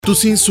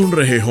ਤੁਸੀਂ ਸੁਣ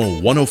ਰਹੇ ਹੋ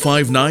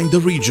 1059 ਦ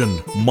ਰੀਜਨ,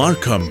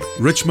 ਮਾਰਕਮ,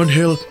 ਰਿਚਮੰਡ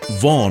ਹਿੱਲ,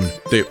 ਵੌਨ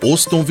ਤੇ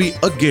ਉਸ ਤੋਂ ਵੀ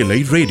ਅੱਗੇ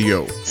ਲਈ ਰੇਡੀਓ।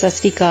 ਸਤਿ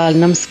ਸ੍ਰੀ ਅਕਾਲ,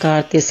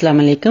 ਨਮਸਕਾਰ ਤੇ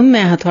ਅਸਲਾਮ ਅਲੈਕਮ।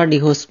 ਮੈਂ ਹਾਂ ਤੁਹਾਡੀ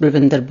ਹੋਸਟ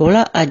ਬਲਵਿੰਦਰ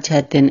ਬੋਲਾ। ਅੱਜ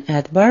ਹੈ ਦਿਨ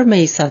ਐਤਵਾਰ,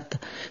 ਮਈ 7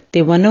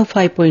 ਤੇ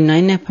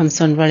 105.9 FM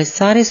ਸੁਣਨ ਵਾਲੇ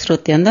ਸਾਰੇ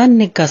ਸਰੋਤਿਆਂ ਦਾ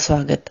ਨਿੱਘਾ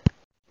ਸਵਾਗਤ।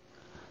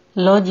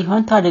 ਲੋ ਜੀ,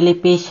 ਹੁਣ ਤੁਹਾਡੇ ਲਈ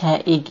ਪੇਸ਼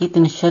ਹੈ ਇਹ ਗੀਤ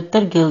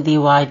ਨਛੱਤਰ ਗਿੱਲ ਦੀ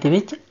ਆਵਾਜ਼ ਦੇ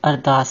ਵਿੱਚ,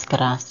 ਅਰਦਾਸ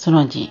ਕਰਾਂ।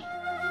 ਸੁਣੋ ਜੀ।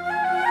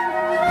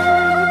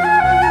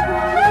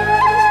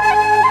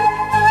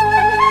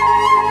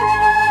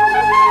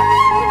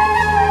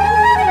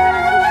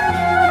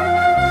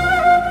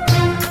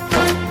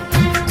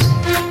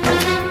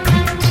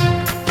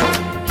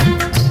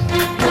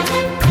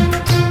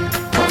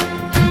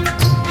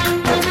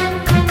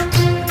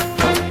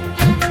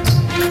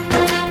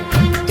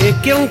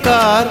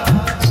 ਓंकार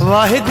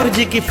वाहिगुरु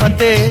जी की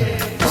फतेह।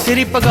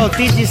 श्री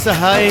भगवती जी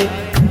सहाय,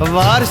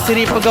 वार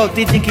श्री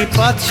भगवती जी की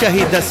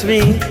पातशाही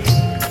 10वीं।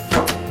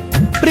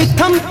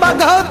 प्रथम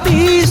भगवती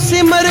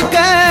सिमर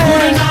के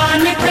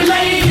नानक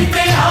लई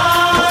ते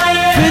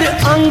आए, फिर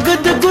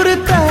अंगद गुर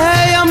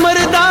तय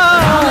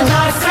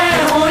अमरदास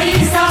होई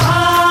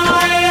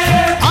सहाय।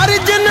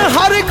 अर्जन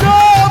हर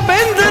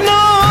गोबिंद नो,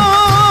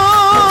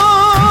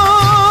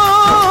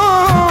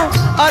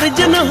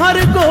 अर्जन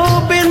हर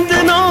गोबिंद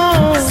नो,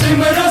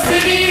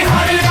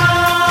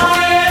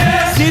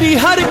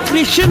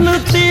 कृष्ण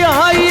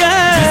त्याइए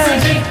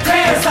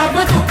सब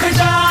दुख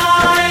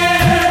जाए।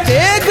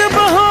 तेग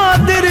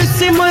बहादुर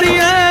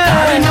सिमरिए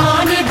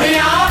नानक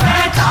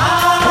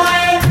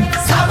बैठाए,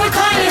 सब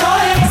थाई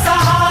होए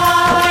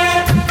सहाय,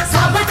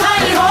 सब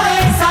थाई होए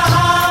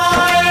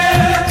सहाय।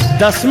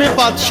 10वें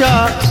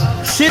पातशाह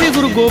श्री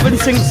गुरु गोबिंद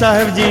सिंह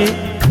साहिब जी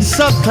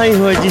सब थाई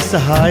होए जी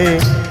सहाय।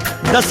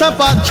 10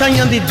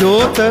 पातशाहियां दी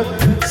जोत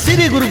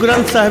श्री गुरु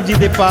ग्रंथ साहिब जी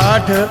दे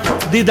पाठ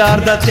दीदार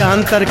दा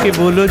ध्यान करके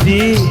बोलो जी,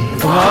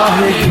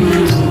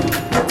 वाहिगुरु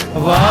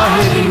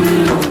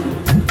वाहिगुरु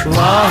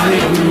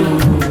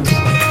वाहिगुरु।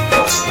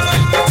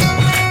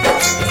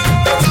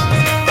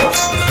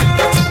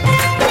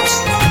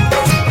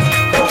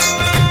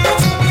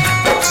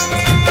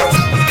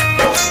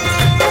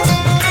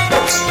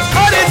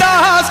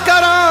 अरदास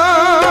करा,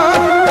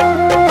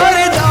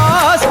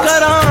 अरदास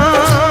करा,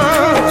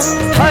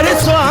 हर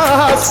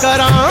श्वास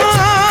करा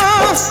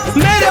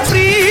मेरे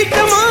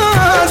प्रीतमा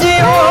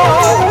जियो।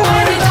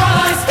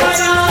 अरदास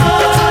करा,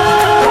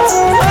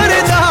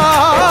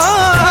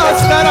 अरदास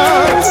करा,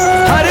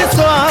 हर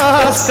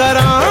श्वास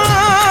करा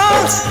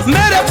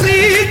मेरे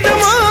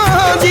प्रीतमा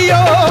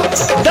जियो।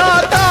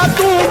 दाता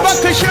तू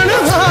बख्शण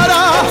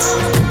हारा,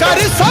 कर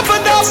सब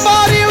दा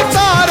पारी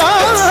उतारा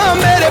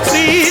मेरे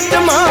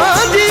प्रीतमा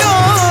जियो।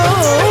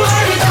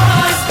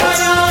 अरदास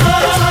करा,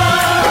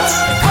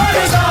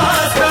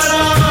 अरदास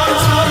करा,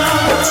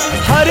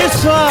 हर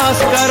श्वास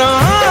करा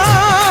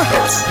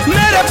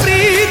मेरे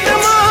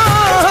प्रीतमा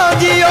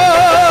जियो।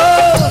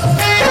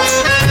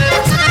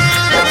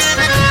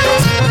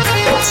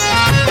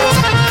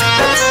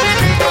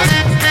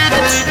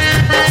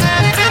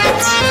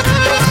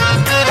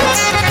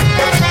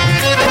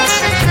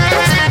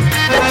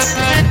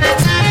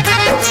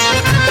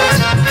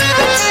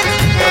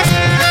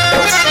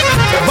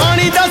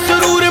 बाणी दा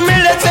सुरूर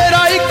मिले,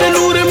 तेरा एक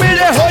नूर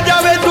मिले, हो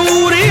जावे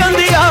दूर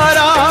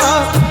अंधियारा।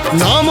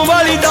 नाम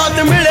वाली दात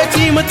मिले,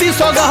 कीमती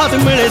सौगात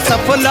मिले,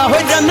 सफला हो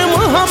जन्म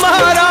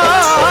हमारा।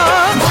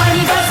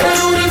 बाणी दा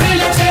सुरूर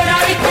मिले, तेरा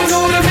एक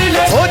नूर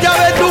मिले, हो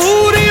जावे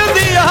दूर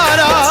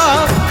अंधियारा।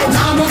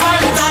 नाम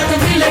वाली दात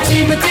मिले,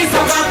 कीमती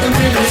सौगात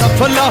मिले,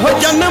 सफला हो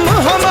जन्म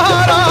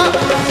हमारा।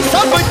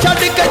 सब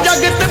छड़ के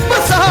जगत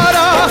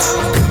पसारा,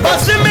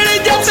 बस मिल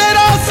जा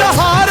तेरा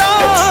सहारा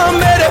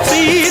मेरे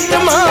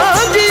प्रीतमा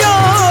जियो।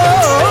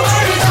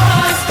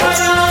 अरदास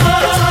करा,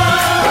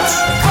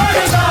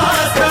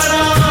 अरदास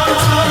करा,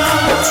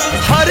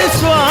 हर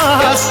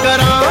श्वास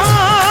करा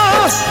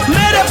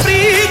मेरे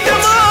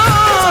प्रीतमा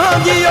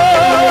जियो।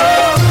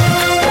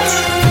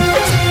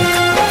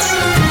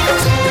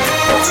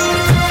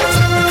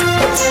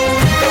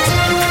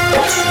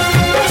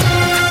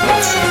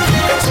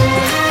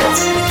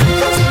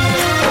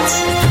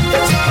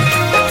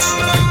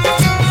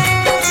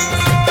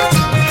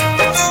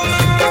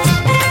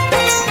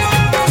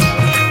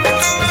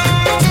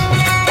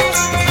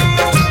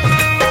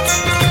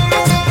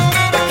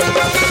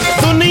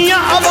 दुनिया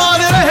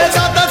आबाद रहे,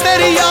 दाता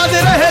तेरी याद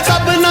रहे,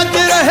 सब नच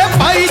रहे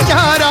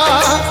भाईचारा।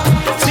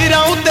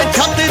 सिरां उत्ते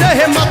छत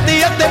रहे, मती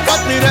अते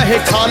पत रहे,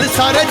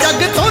 खालसा रे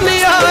जग तो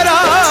नियारा।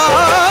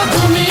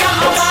 दुनिया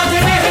आबाद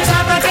रहे,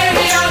 दाता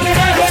तेरी याद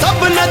रहे, सब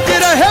नच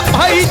रहे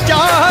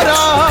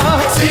भाईचारा।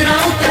 सिरां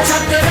उत्ते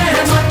छत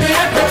रहे, मती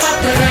अते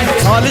पत रहे,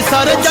 खालसा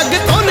रे जग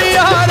तो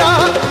नियारा।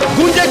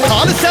 गूंजे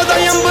खालसे दा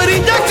अंबरी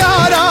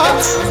जकारा,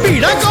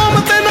 भीड़ा कौम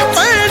ते न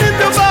पैण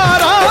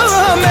दुबारा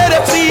मेरे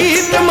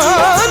प्रीतमा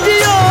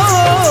जियो।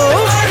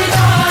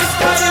 अरदास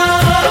करा,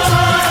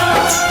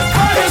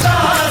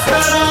 अरदास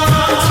करा,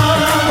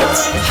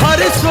 हर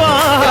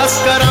श्वास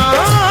करा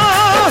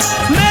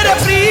मेरे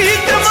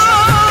प्रीतमा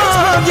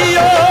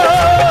जियो।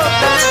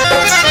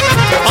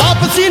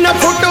 आपसी न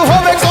फुट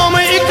होवे, कौम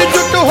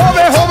एकजुट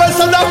होवे, होवे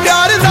सदा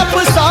प्यार दा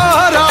पसारा।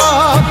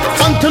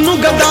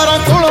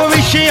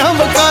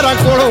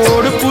 गद्दारां कोलों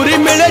ओड़ पूरी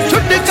मिले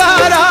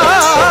छुटकारा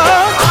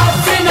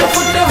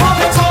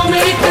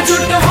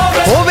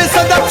होवे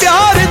सदा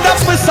प्यार दा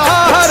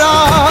पसारा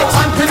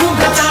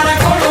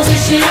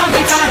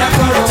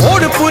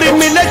ओड़ पूरी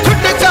मिले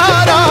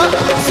छुटकारा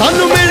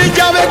सानू मिल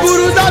जावे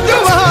गुरु दा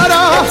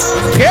दुआरा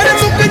फिर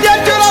मुक जा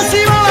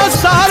 84 वाला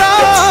सारा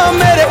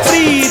मेरे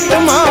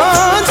प्रीतमा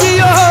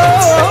जियो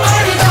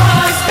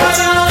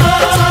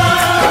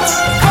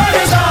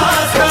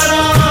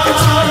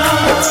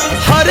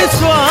हर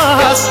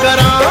श्वास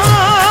करा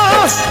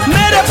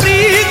मेरे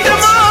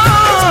प्रीतमा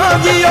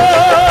जियो।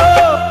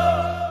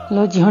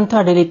 ਲੋ ਜੀ ਹੁਣ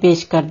ਤੁਹਾਡੇ ਲਈ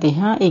ਪੇਸ਼ ਕਰਦੇ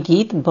ਹਾਂ ਇਹ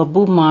ਗੀਤ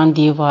ਬੱਬੂ ਮਾਨ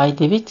ਦੀ ਆਵਾਜ਼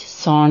ਦੇ ਵਿੱਚ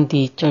ਸੌਣ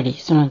ਦੀ ਝੜੀ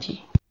ਸੁਣੋ जी।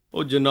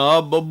 ओ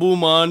जनाब बब्बू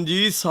मान जी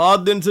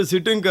 7 दिन से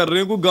सिटिंग कर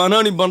रहे हैं, कोई गाना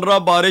नहीं बन रहा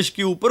बारिश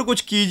के ऊपर,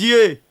 कुछ कीजिए,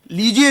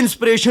 लीजिए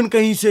इंस्पिरेशन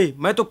कहीं से।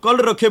 मैं तो कल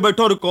रखे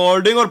बैठा हूं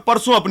रिकॉर्डिंग और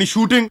परसों अपनी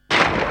शूटिंग।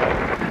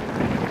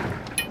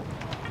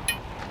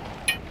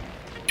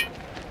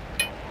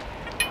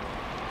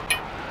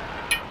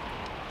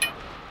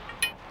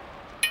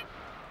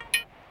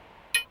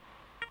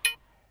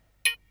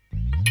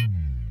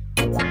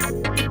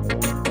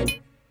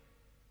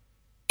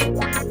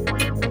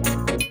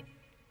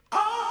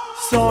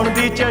 सौण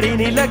दी चढ़ी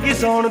नहीं लगी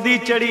सौण दी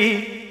चढ़ी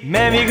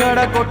मैं भी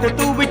घड़ा कुट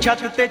तू भी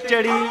छत ते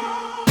चढ़ी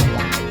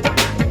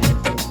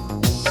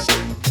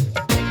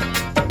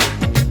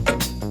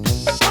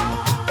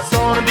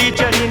सौण दी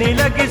चढ़ी नहीं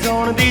लगी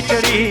सौण दी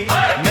चढ़ी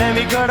मैं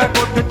भी घड़ा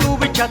कुट तू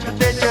भी छत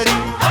ते चढ़ी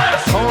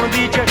सौण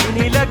दी चढ़ी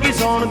नहीं लगी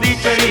सौण दी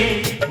चढ़ी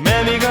मैं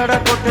भी घड़ा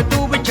कुट तू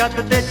भी छत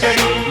ते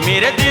चढ़ी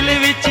मेरे दिल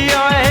विच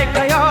आए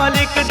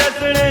ख्याल एक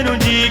दसणे नू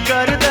जी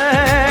करदा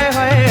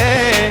है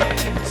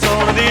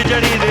सौण दी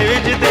चढ़ी दे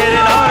विच तेरे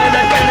नाल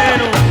नचणे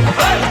नू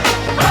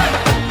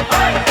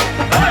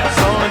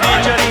सौण दी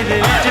चढ़ी दे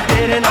विच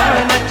तेरे नाल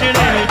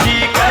नचणे नू जी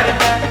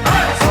करदा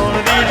सौण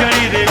दी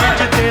चढ़ी दे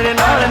विच तेरे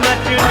नाल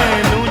नचणे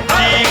नू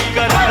जी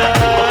करदा।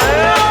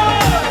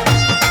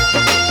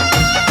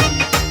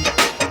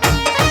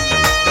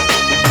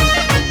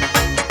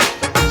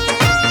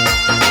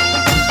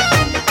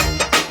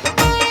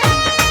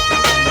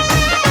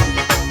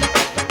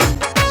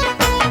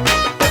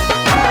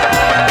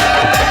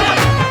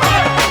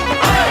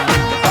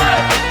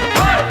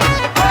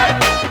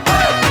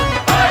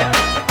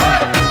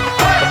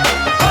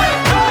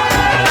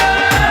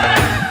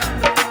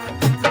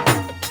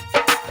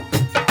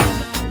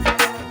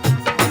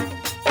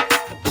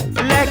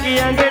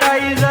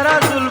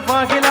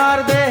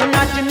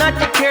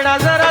 छेड़ा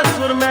जरा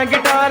सुर में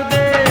गिटार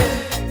दे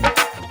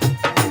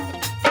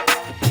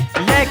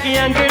लेके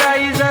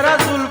अंगड़ाई जरा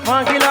जुल्फां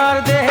खिलार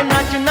दे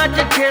नच नच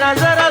छेड़ा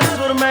जरा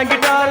सुर में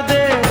गिटार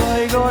दे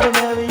भाई गौर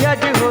मैं भी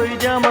अज होई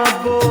जामा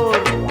बोल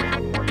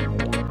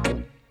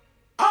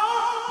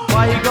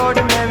भाई गॉड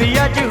मैं भी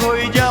अज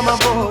होई जामा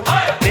बोल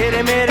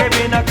तेरे मेरे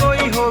बिना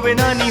कोई होवे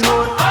ना नहीं हो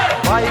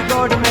भाई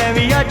गॉड मैं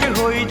भी अज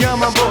होई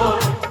जामा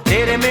बोल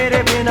तेरे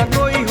मेरे बिना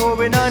कोई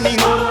होवे ना नहीं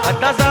हो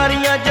अद्दा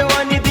सारियां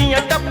जवानी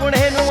दियां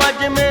टपणे नू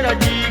अज मेरा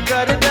जी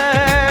करदा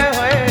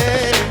है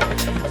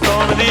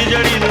सौण दी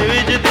जड़ी दे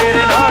विच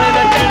तेरे नाल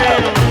नचणे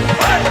नू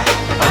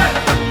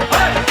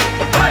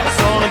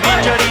सौण दी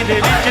जड़ी दे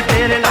विच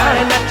तेरे नाल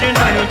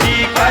नचणे नू जी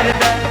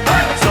करदा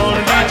सौण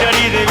दी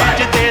जड़ी दे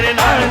विच तेरे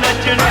नाल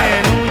नचणे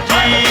नू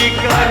जी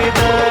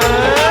करदा।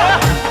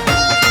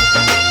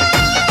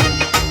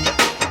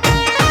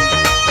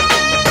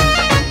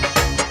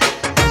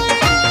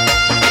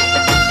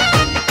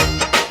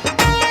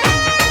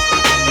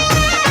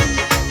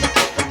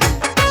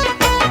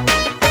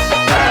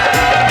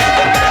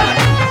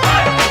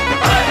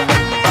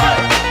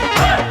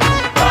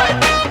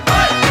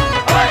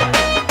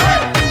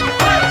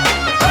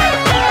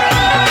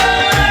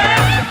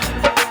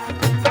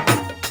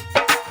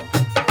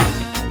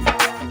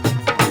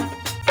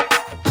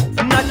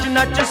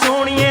 नच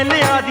सोहणीए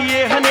लिया दिए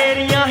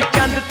हनेरियां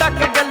चंद तक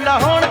गल्लां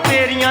होण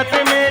तेरियां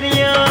ते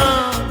मेरियां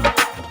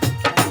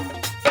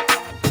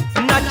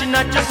नच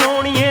नच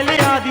सोहणीए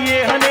लिया दिए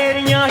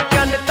हनेरियां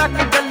चंद तक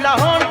गल्लां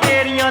होण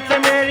तेरियां ते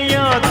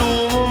मेरियां तू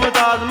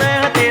मुमताज मैं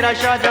तेरा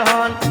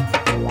शाहजहान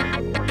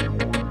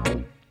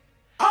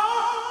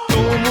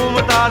तू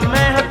मुमताज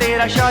मैं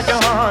तेरा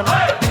शाहजहान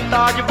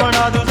ताज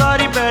बना दूं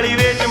सारी पैली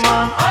विच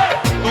मान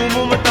तू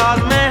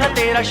मुमताज मैं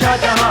तेरा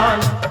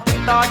शाहजहान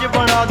ताज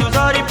बना दूं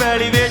सारी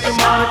पैली विच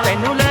मान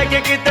तैनू लैके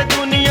किते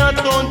दुनिया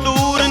तो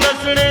दूर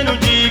नसणे नू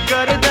जी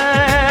करदा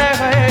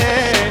है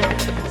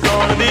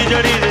सौण दी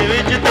जड़ी दे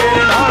विच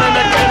तेरे नाल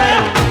नचणे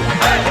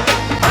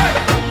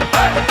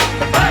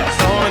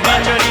सौण दी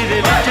जड़ी दे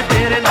विच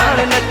तेरे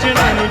नाल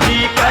नचणे नू जी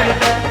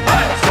करदा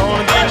सौण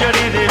दी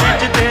जड़ी दे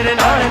विच तेरे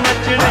नाल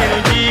नचणे नू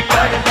जी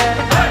करदा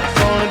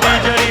सौण दी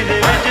जड़ी दे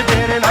विच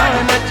तेरे नाल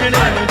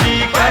नचणे नू जी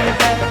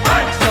करदा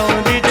सौण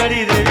दी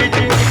जड़ी दे विच।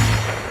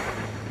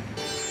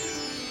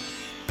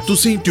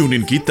 ਤੁਸੀਂ ट्यून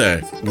इन कीता है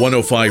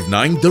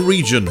 1059 द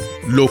रीजन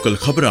लोकल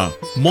खबरां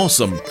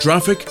मौसम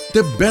ट्रैफिक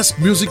ते best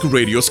music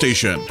radio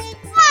station.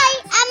 Hi,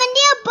 I'm a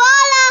new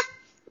baller.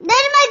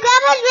 Then my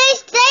grandma's radio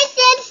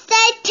station.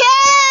 Stay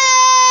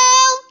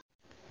tuned.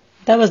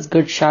 That was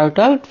good shout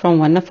out from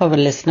one of our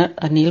listener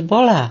Anil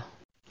Bola.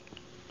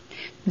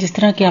 ਜਿਸ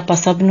ਤਰ੍ਹਾਂ ਕਿ ਆਪਾਂ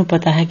ਸਭ ਨੂੰ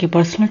ਪਤਾ ਹੈ ਕਿ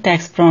ਪਰਸਨਲ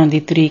ਟੈਕਸ ਭਰਾਉਣ ਦੀ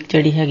ਤਰੀਕ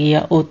ਜਿਹੜੀ ਹੈਗੀ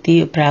ਆ ਉਹ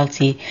 30 ਅਪ੍ਰੈਲ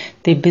ਸੀ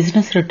ਤੇ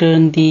ਬਿਜ਼ਨਸ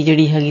ਰਿਟਰਨ ਦੀ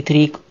ਜਿਹੜੀ ਹੈਗੀ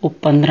ਤਰੀਕ ਉਹ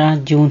 15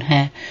 ਜੂਨ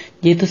ਹੈ।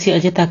 ਜੇ ਤੁਸੀਂ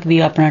ਅਜੇ ਤੱਕ ਵੀ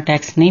ਆਪਣਾ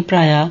ਟੈਕਸ ਨਹੀਂ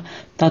ਭਰਾਇਆ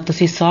ਤਾਂ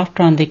ਤੁਸੀਂ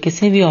ਸੌਫਟਰਨ ਦੇ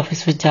ਕਿਸੇ ਵੀ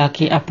ਆਫਿਸ ਵਿੱਚ ਜਾ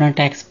ਕੇ ਆਪਣਾ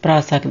ਟੈਕਸ ਭਰਾ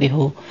ਸਕਦੇ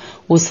ਹੋ।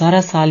 ਉਹ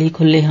ਸਾਰਾ ਸਾਲ ਹੀ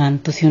ਖੁੱਲ੍ਹੇ ਹਨ।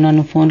 ਤੁਸੀਂ ਉਹਨਾਂ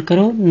ਨੂੰ ਫੋਨ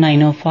ਕਰੋ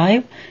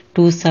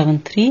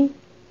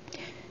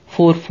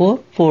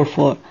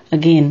 9052734444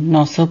 ਅਗੇਨ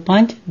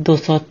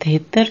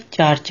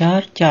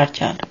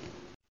 9052734444।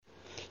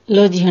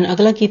 ਲੋ ਜੀ ਹੁਣ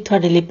ਅਗਲਾ ਗੀਤ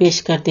ਤੁਹਾਡੇ ਲਈ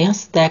ਪੇਸ਼ ਕਰਦੇ ਹਾਂ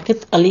ਸਦਾਕਤ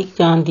ਅਲੀ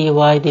ਖਾਨ ਦੀ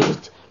ਆਵਾਜ਼ ਦੇ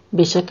ਵਿੱਚ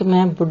ਬੇਸ਼ੱਕ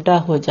ਮੈਂ ਬੁੱਢਾ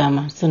ਹੋ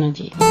ਜਾਵਾਂ। ਸੁਣੋ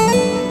ਜੀ।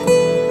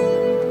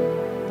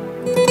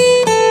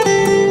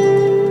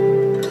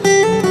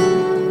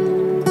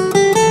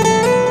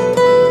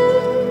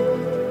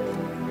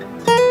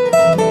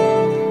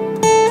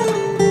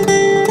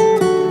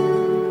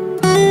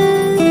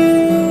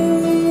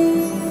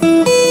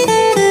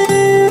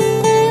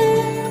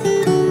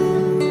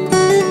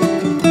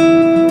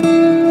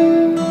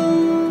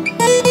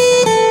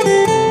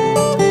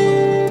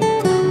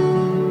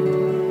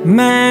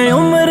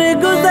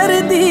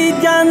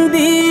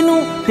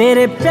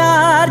 तेरे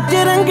प्यार च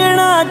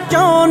रंगना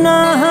चाहना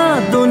हाँ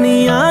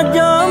दुनिया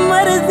जो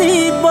मर्जी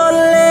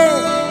बोले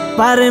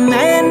पर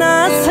मैं ना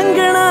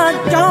संगना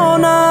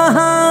चाहना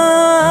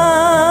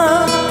हाँ।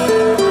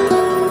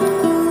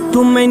 तू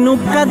मैनू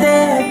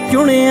कदे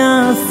चुनिया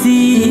सी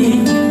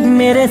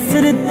मेरे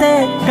सिर ते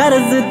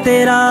कर्ज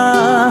तेरा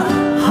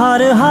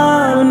हर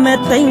हाल मैं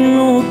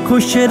तैनू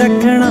खुश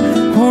रखना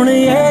हुण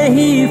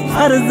यही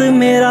फर्ज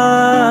मेरा।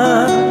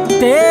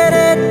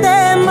 तेरे ते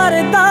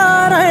मरदा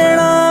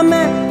रहना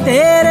मैं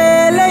तेरे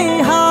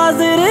लिए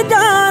हाजिर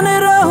जान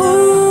रहूं।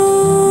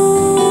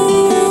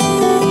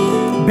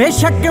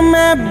 बेशक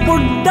मैं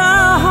बुढ़ा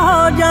हो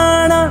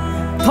जाना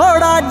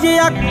थोड़ा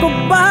जिहा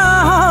कुब्बा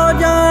हो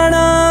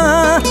जाना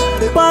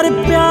पर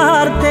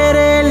प्यार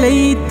तेरे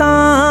लिए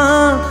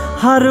तां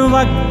हर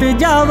वक्त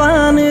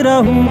जवान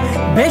रहूं।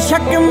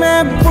 बेशक मैं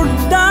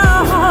बुढ़ा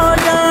हो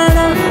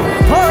जाना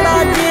थोड़ा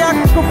जिहा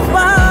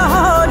कुब्बा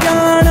हो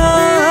जाना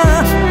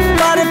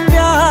पर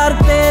प्यार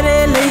तेरे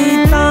लिए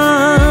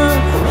तां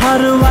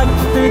हर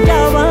वक्त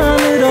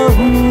जवान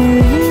रहूं।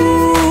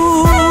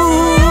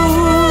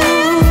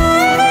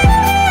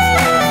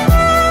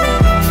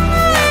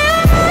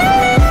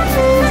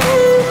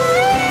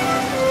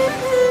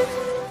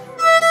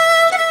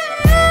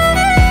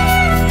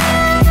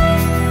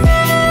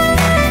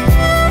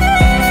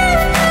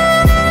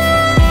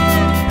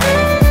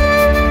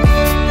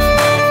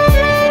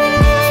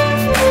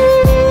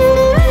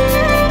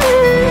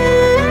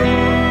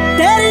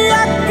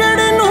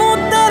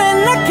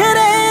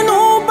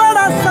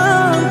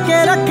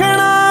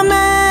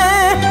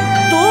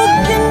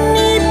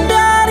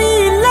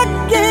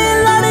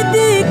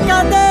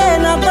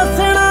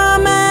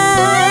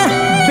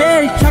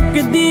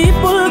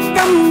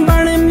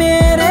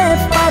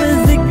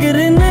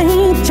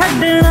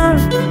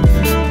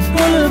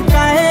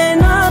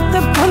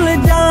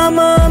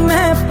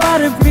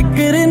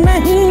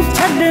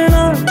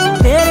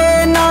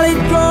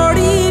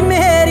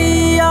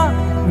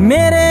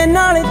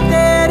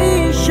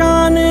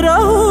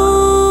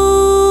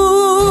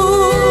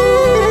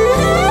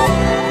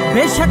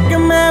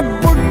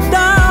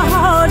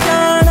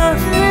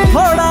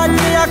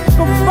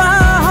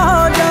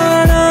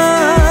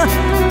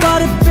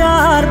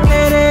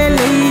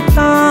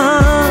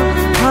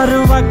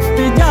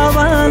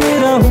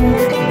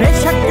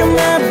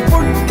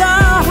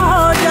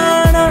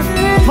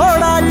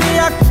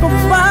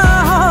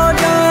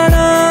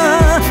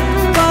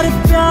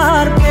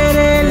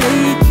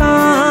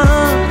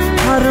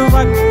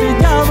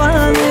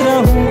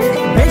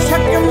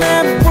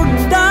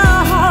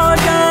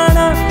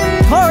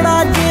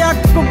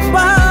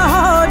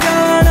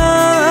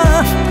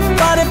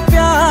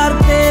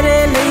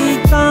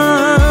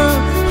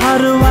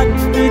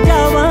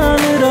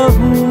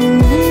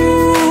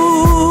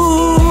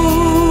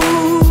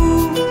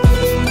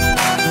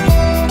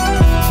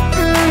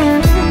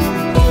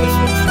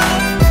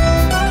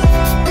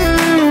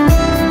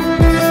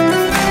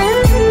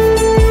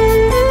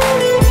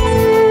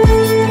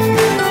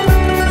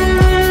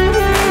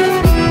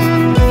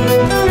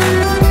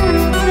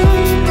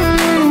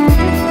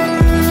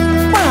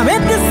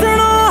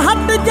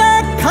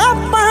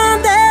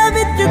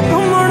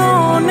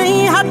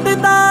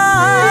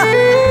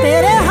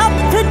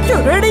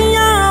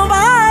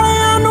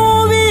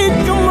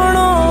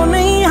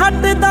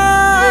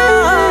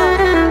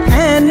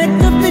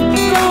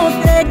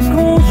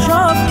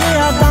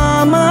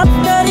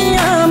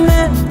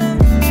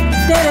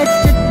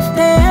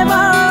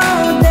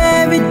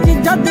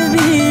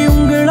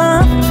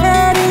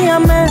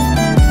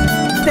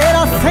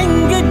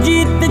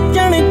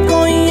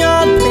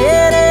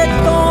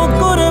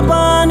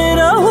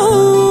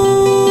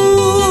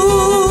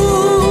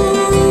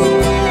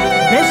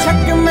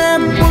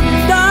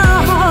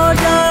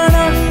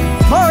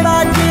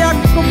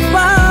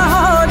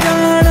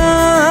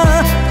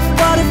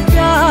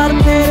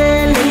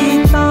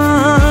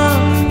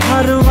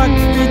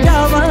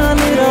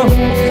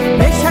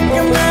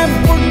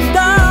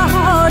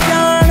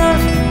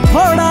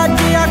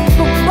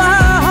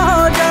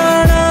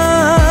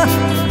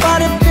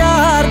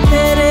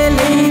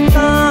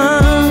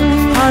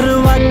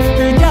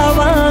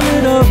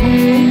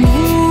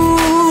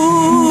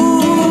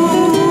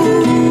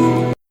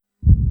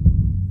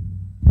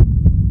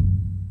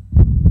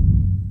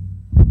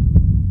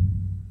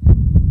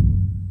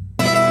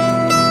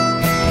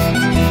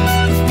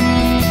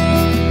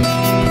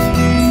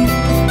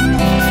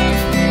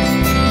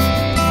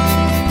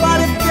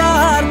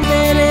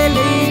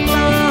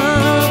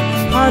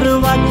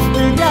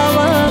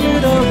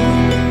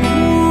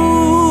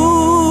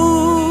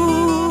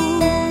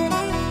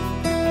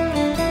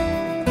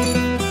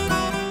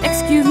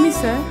 एक्सक्यूज मी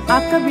सर,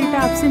 आपका बेटा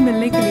आपसे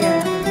मिलने के लिए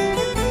आया है।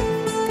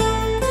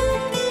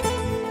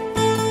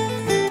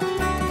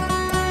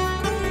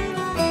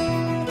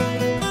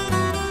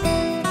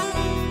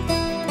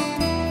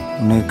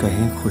 उन्हें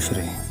कहें खुश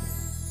रहें,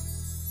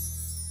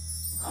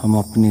 हम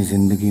अपनी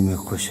जिंदगी में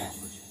खुश हैं।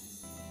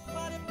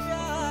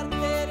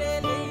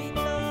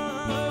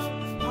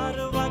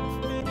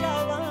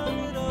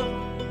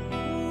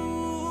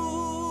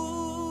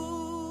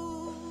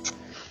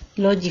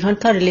 लो जी हुण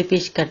तुहाडे लई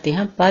पेश करते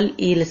हैं पल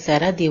ई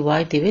लसारा दी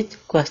आवाज़ दे विच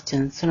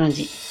क्वेश्चन। सुनो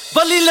जी।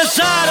 बली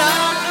लसारा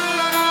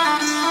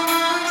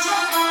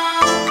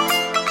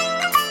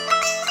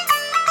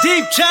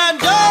deep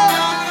chando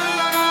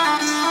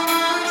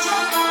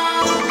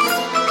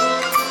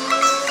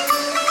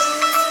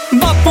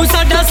बापू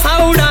साडा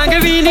साउडांग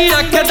भी नहीं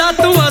रखदा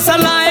तू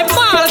असलाए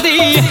पालदी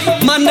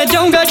मन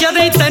जाऊंगा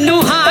जदे तैनू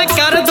हाँ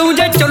कर दूं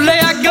जे चुल्हे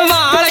अग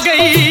वाल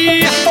गई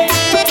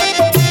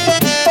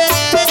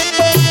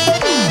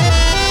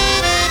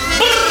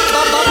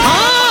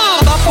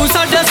हाँ बापू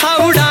साडा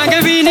साउडांग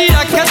भी नहीं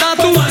रखदा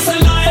तू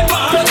असलाए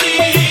पालदी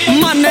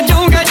मन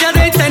जाऊंगा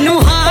जदे तैनू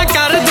हाँ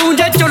कर दूं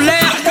जे चुल्हे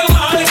अग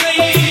वाल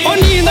गई ओ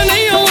नींद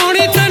नहीं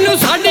आउणी तैनू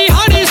साडी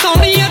हाड़ी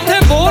सौणी इत्थे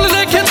बोल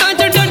दे खेतां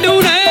च डड्डू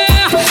ने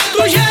तू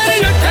शहर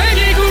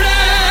नट्ठेगी कुड़े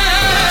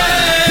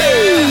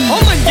ओ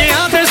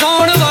मंजियां ते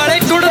सौण वाले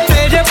कुड़ते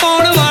जे पाउण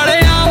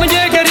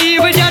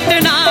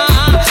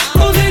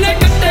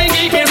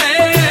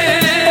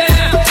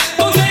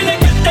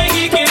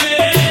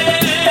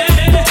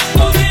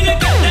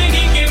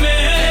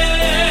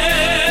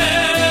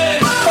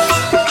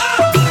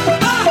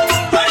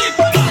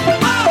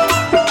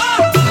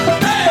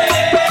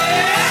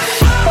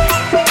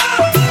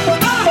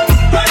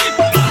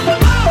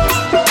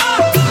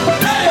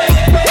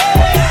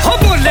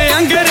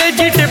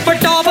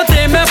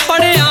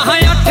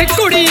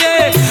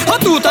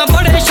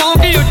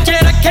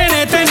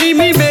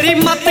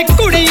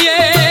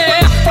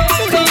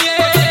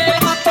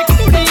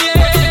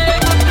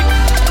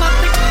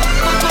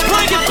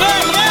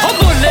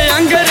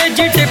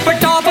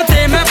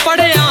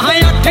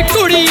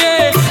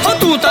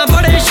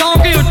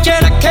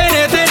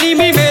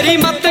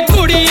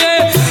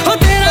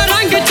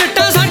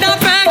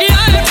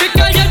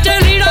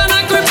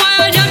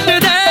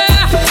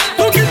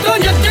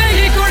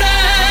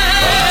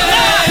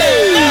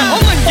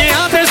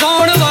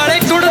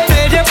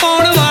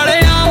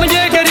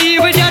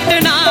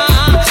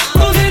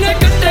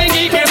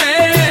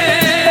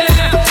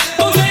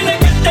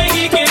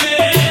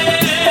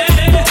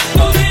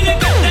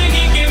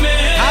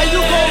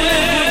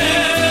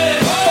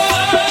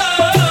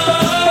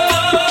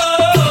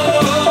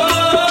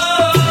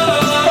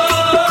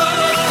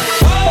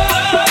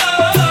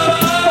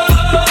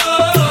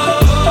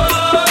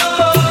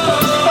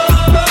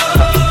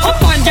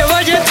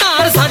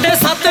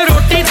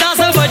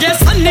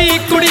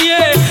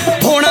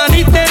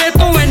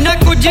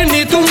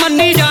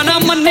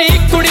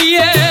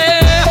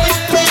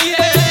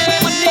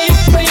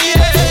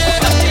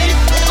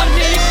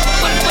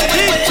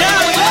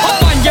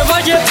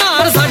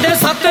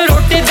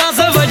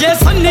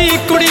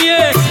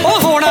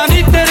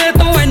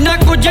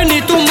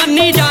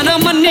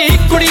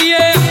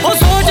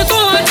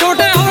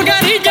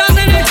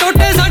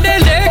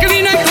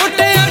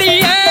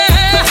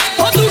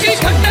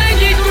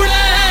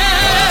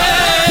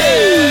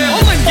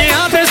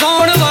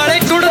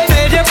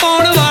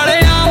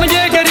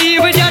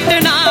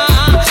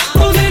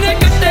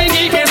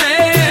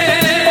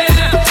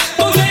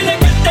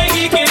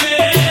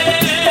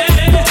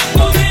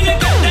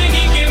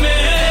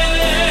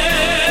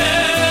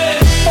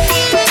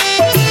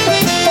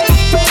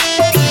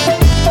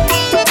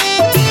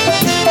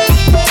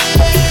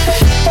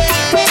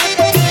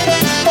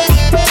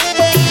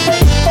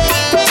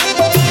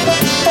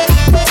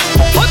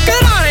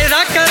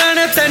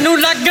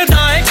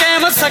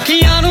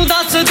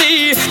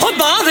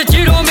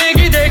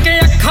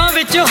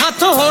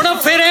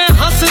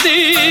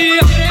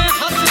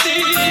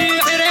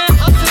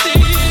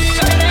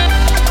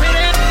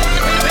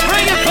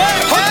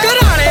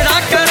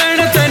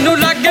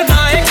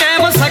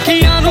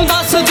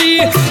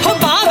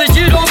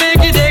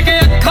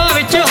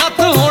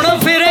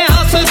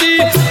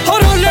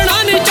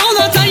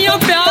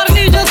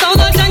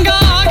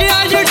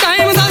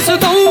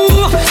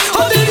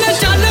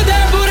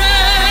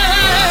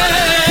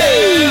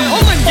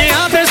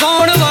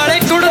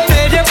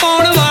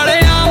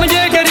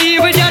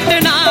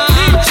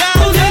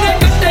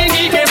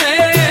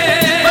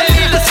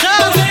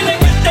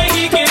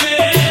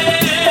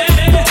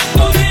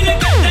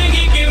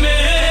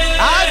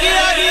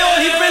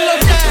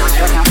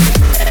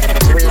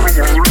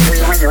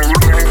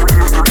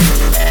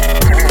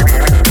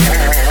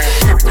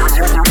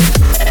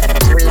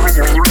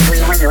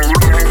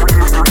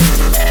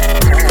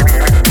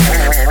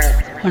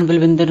ਹੁਣ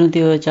ਬਲਵਿੰਦਰ ਨੂੰ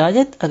ਦਿਓ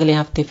ਇਜਾਜ਼ਤ ਅਗਲੇ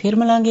ਹਫਤੇ ਫਿਰ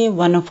ਮਿਲਾਂਗੇ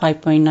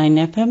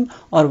 105.9 FM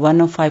और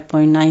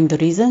 105.9 द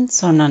रीजन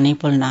सुनना नहीं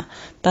भूलना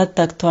तद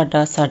तक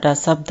ਤੁਹਾਡਾ ਸਾਡਾ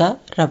ਸਭ ਦਾ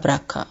ਰੱਬ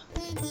ਰਾਖਾ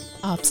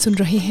आप सुन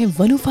रहे हैं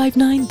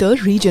 105.9 द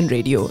रीजन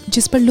रेडियो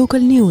जिस पर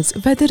लोकल न्यूज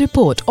वेदर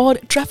रिपोर्ट और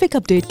ट्रैफिक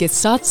अपडेट के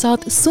साथ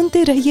साथ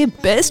सुनते रहिए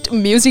बेस्ट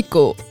म्यूजिक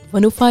को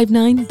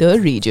 105.9 द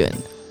रीजन।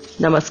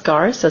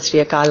 नमस्कार, सत श्री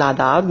अकाल,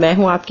 आदाब। मैं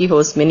हूं आपकी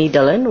होस्ट मिनी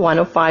डलन।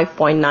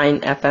 105.9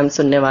 FM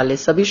सुनने वाले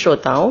सभी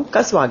श्रोताओं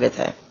का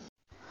स्वागत है।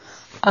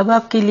 अब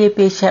आपके लिए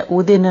पेश है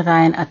उदित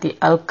नारायण अति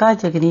अलका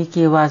यग्निक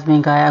की आवाज में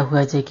गाया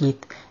हुआ ये गीत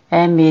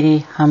ऐ मेरे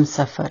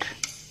हमसफर।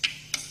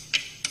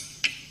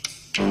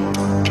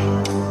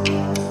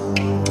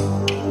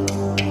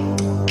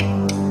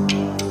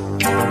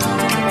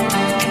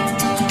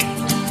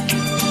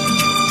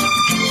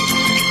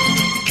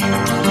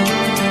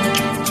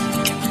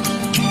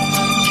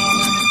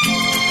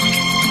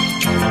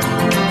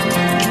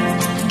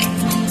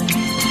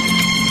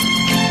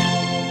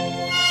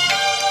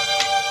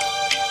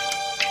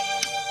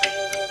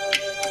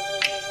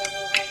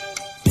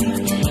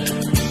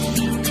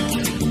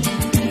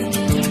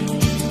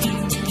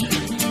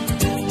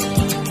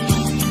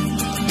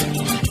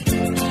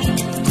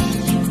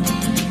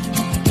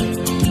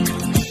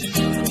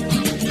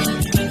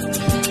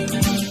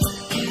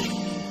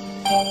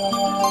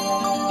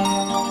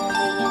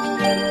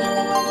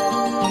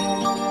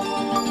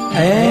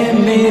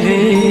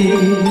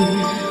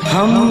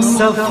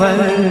 सफर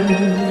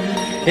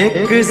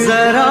एक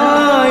जरा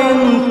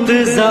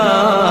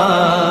इंतजार,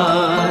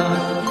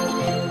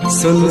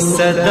 सुन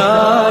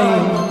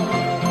सदाएं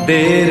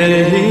दे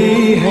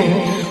रही है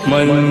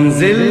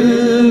मंजिल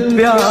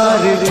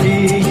प्यार की।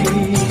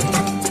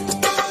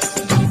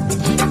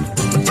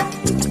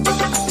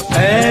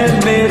 ऐ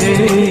मेरे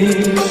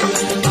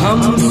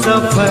हम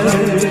सफर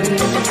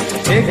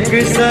एक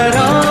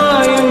जरा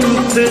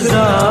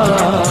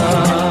इंतजार,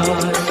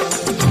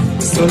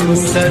 सुन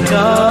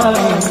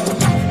सदाएं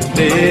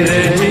दे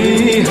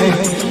रही है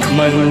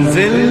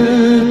मंजिल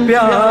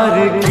प्यार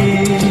की।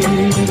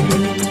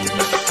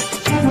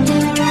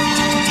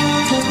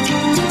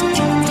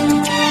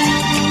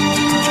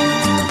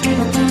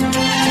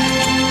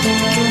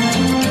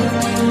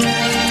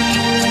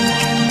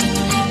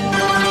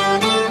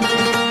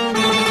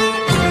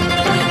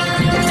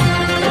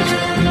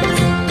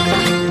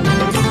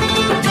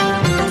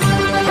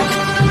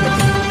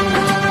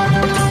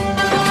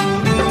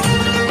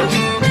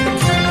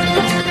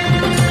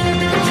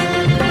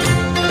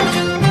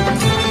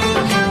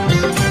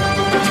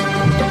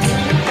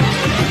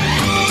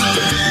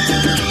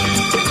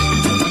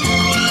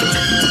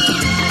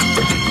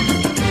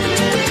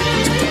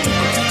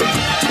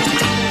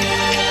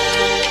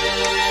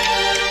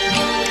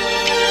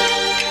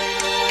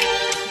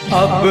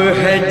 अब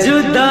है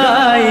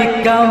जुदाई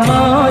का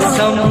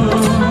मौसम,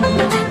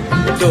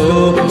 दो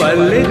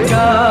पल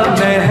का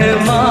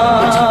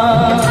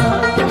मेहमान,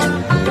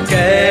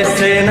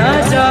 कैसे न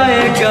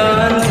जाएगा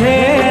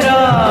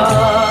अंधेरा,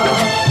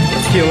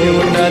 क्यों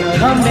न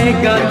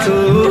थमेगा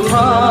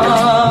तूफान।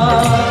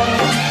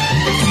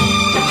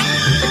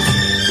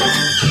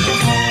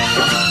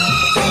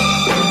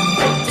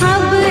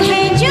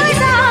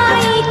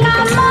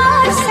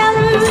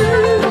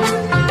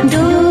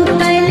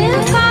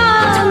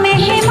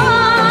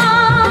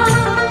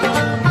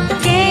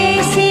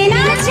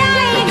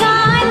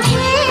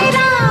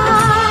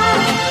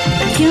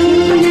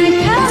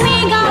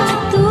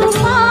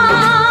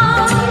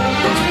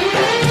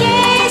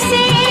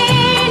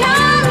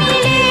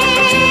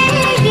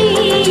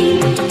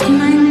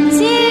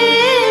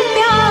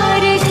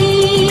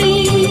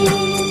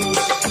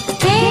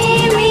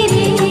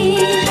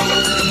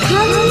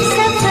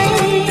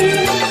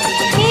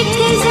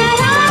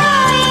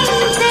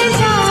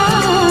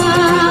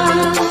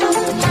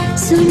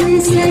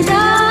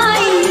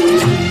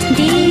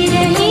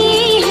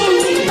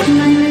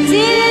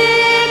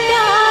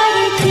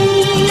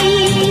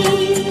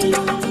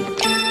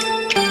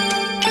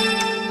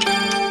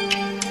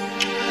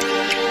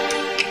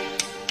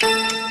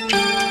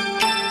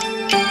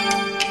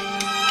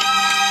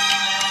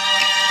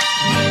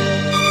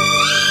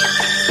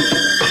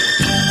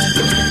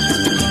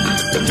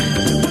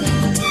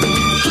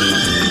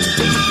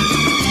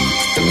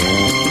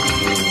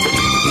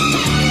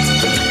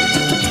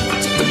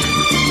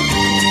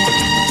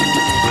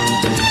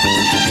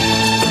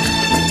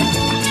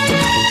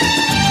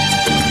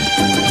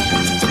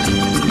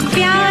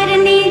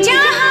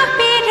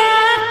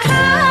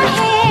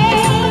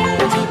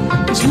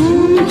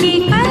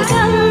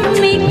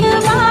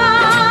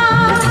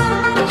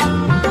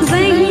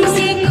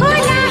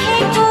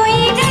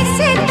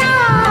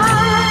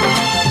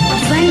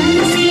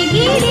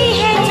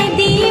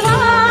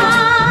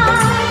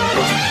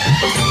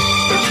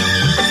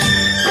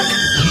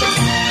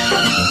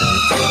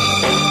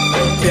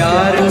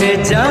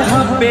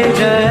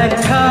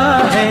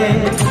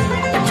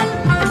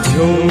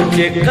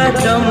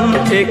 कदम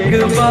एक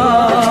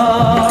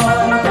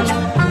बार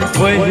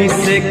वहीं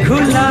से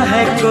खुला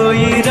है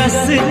कोई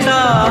रास्ता,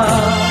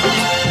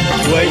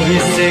 वहीं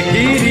से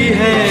गिरी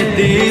है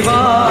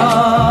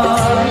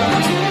दीवार,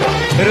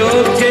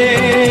 रोके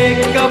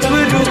कब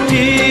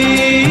रुकी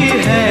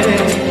है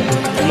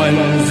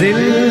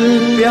मंजिल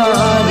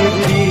प्यार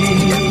की।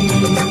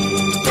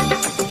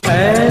 ऐ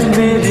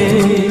मेरे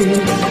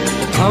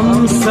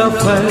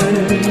हमसफर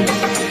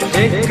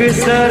एक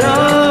जरा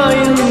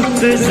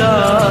इंतजार,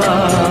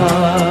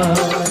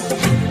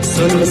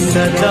 सुन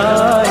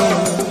सदाएं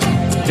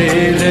दे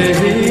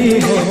रही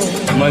है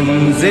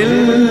मंजिल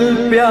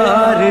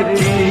प्यार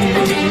की।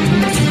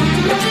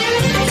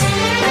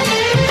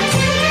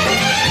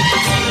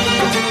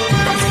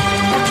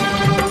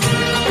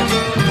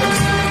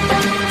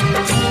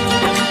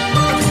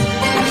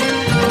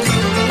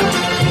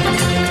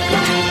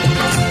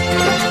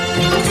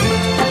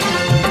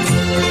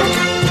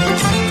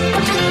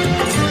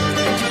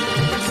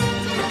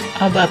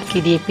 अब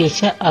आपके लिए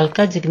पेश है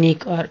अलका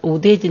जगनीक और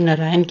उदित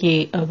नारायण की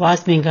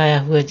आवाज में गाया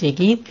हुआ ये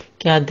गीत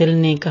क्या दिल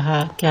ने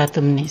कहा क्या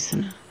तुमने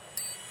सुना।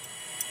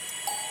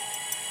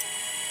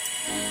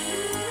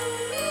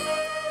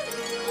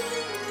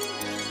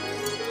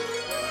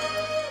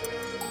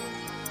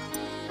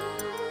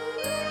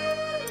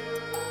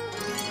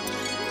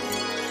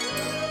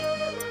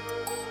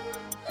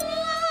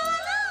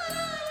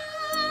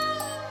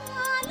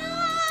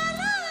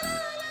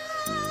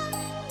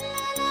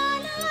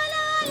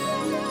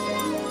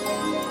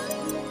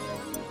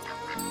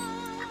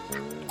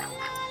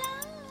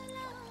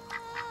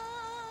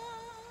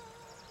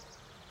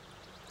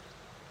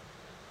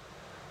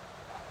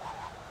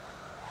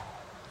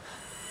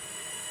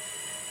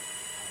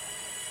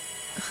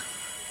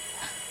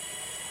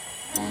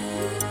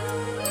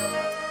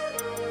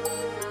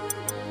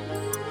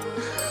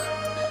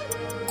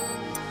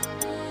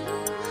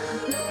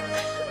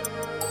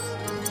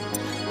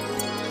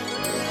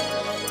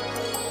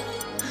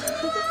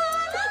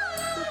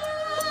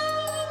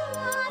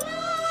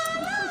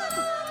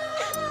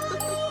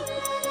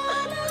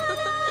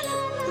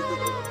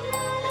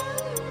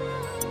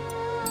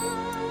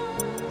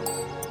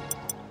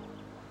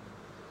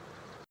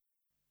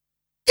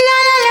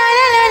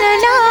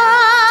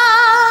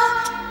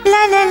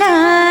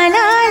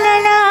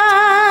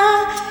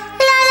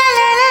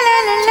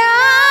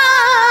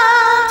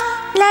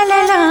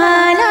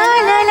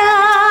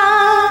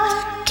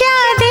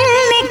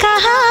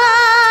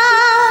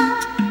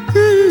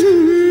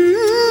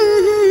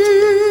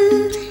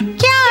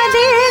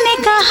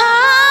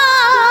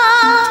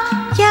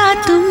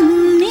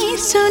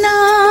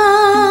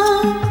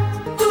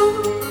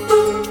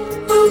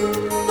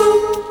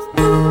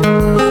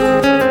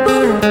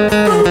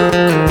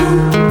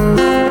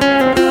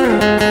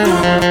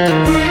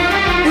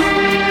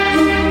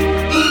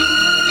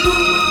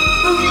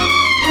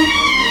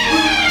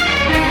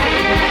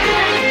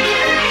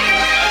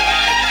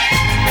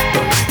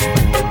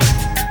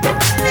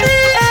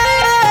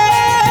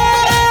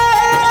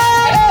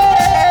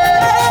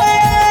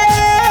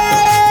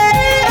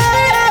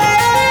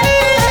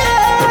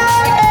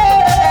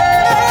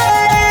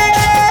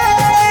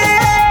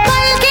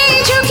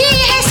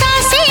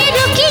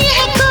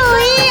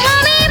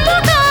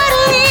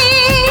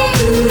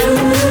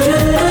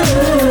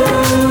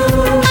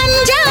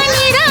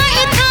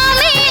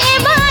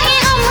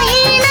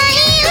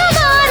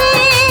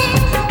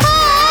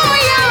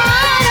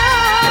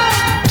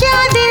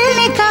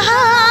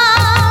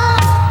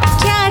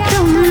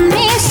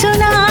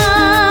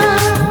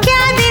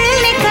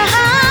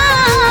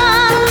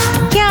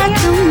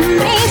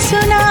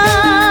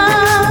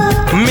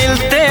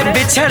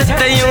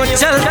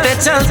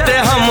 चलते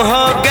हम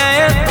हो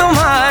गए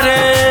तुम्हारे,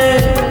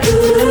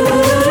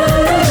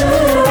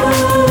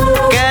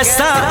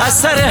 कैसा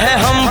असर है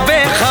हम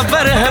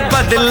बेखबर है,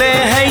 बदले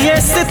हैं ये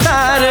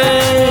सितारे।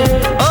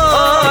 ओ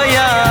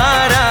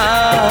यारा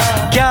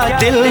क्या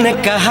दिल ने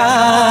कहा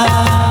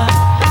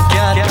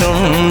क्या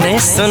तुमने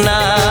सुना,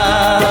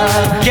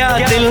 क्या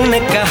दिल ने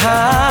कहा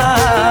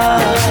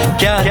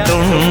क्या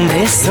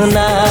तुमने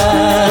सुना।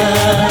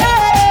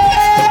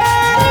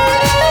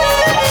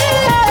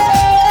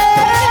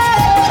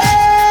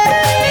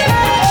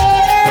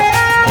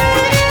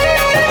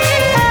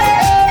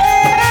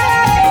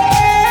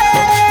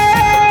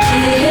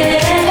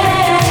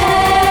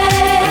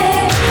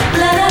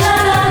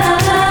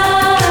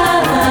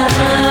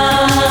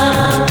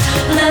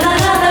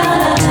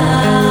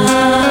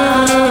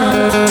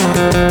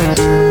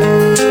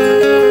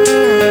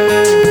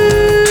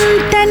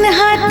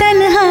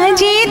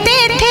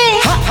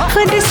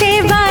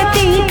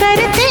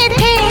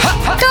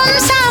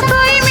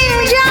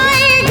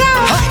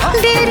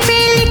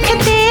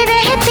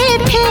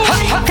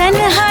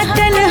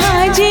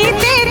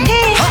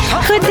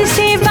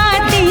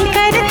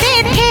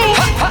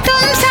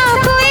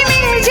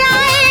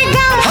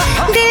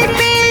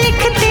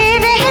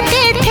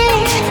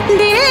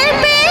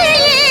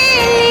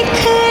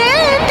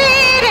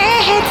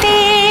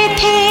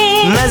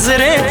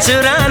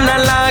 चुरा न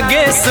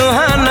लागे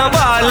सुहाना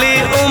वाली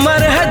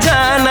उम्र है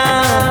जाना।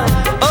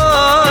 ओ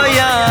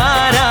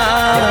यारा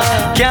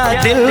क्या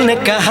दिल ने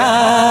कहा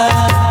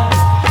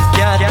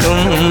क्या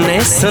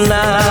तुमने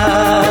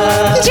सुना।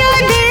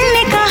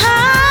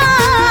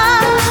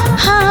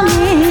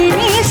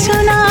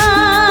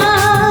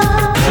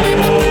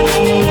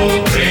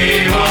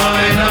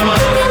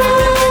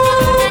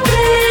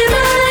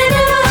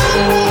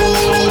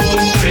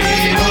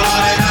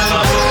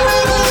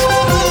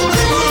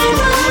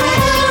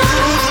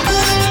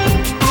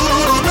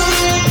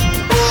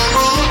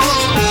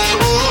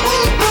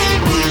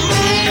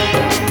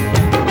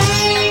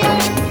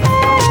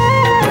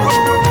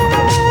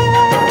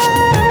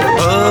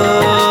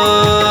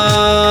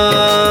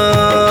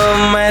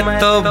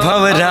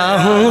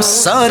 हूँ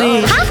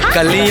सॉरी,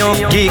 कलियों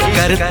की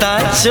करता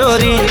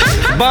चोरी,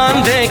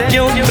 बांधे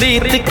क्यों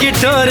प्रीत की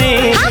डोरी,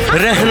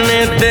 रहने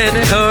दे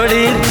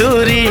थोड़ी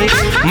दूरी,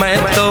 मैं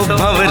तो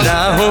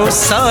भंवरा हूँ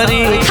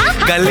सॉरी,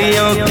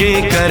 कलियों की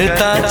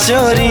करता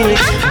चोरी,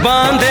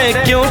 बांधे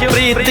क्यों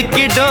प्रीत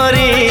की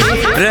डोरी,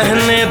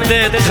 रहने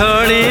दे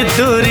थोड़ी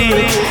दूरी,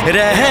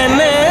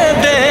 रहने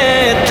दे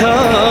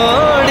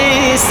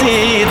थोड़ी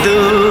सी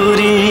दूरी।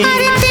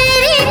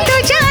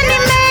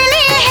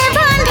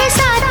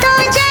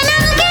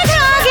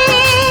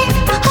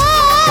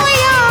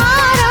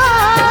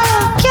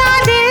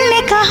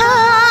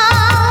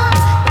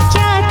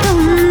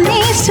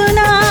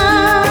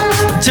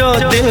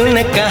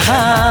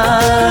 कहा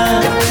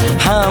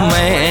हाँ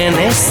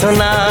मैंने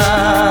सुना,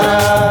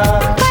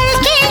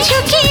 पलकें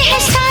झुकी है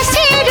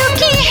सांसें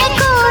रुकी है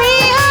कोई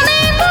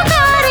हमें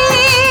पुकारे,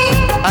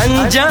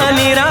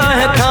 अनजानी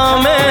राह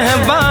थामे है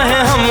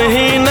बाहें हम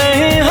ही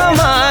नहीं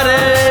हमारे,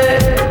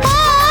 ओ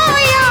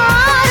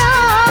यारा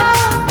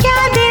क्या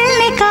दिल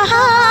ने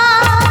कहा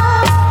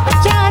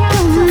क्या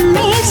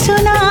तुमने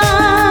सुना,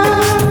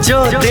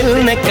 जो दिल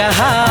ने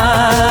कहा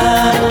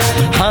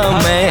हाँ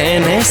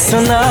मैंने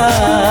सुना।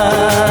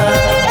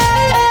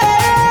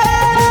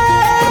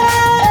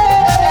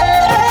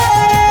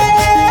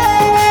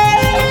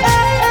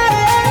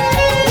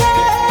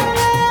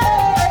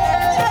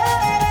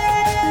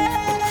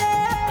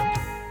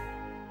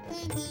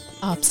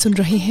 सुन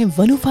रहे हैं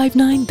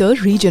 1059 द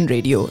रीजन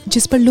रेडियो,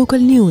 जिस पर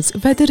लोकल न्यूज,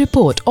 वेदर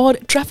रिपोर्ट और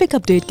ट्रैफिक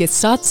अपडेट के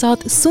साथ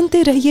साथ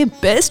सुनते रहिए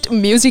बेस्ट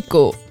म्यूजिक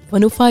को।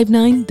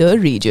 1059 द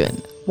रीजन।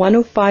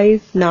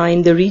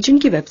 1059 द रीजन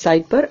की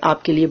वेबसाइट पर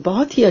आपके लिए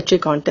बहुत ही अच्छे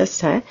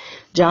कॉन्टेस्ट हैं,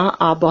 जहां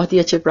आप बहुत ही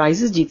अच्छे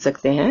प्राइजेस जीत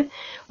सकते हैं।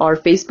 और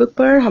फेसबुक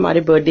पर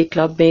हमारे बर्थडे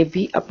क्लब में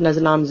भी अपना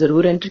नाम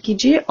जरूर एंटर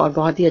कीजिए और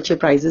बहुत ही अच्छे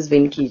प्राइजेस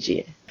विन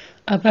कीजिए।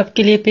 अब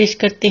आपके लिए पेश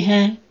करते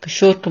हैं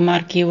किशोर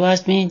कुमार की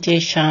आवाज में जय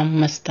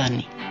शाम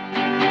मस्तानी।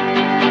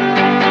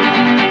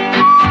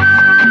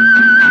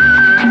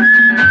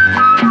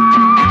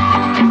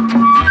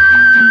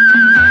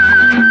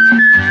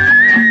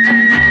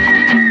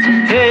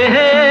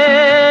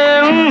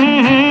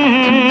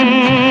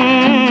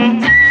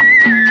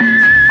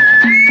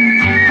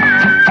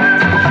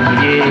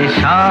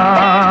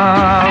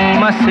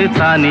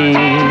 मस्तानी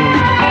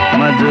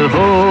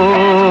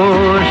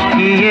मदहोश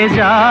किए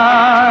जा,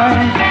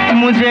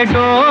 मुझे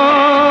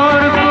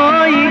डोर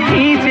कोई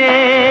खींचे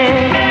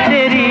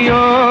तेरी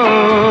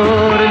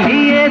ओर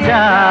लिए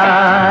जा,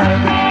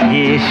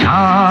 ये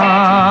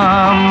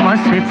शाम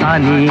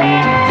मस्तानी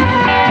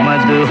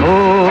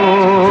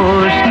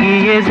मदहोश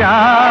किए जा,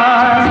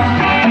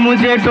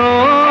 मुझे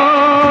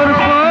डोर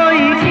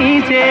कोई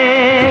खींचे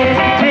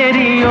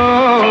तेरी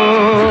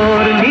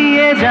ओर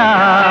लिए जा।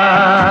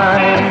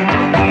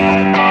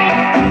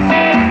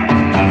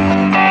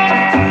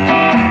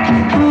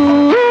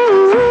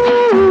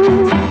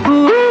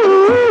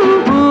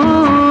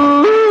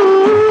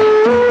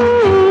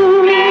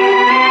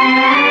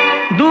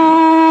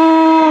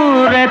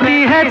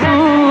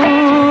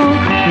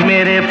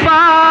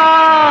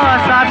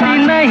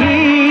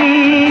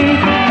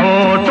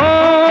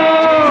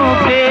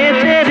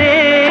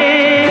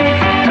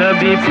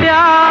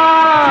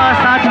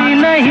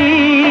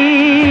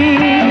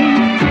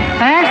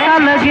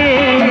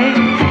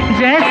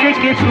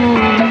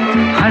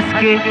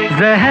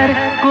 जहर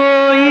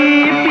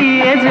कोई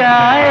पिए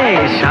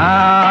जाए,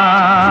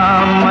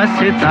 शाम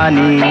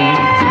मस्तानी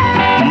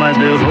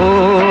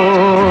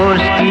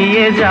मदहोश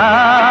किए जा,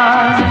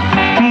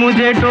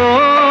 मुझे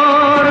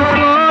डोर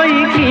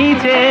कोई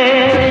खींचे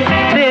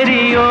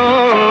तेरी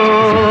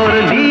ओर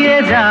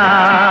लिए जा।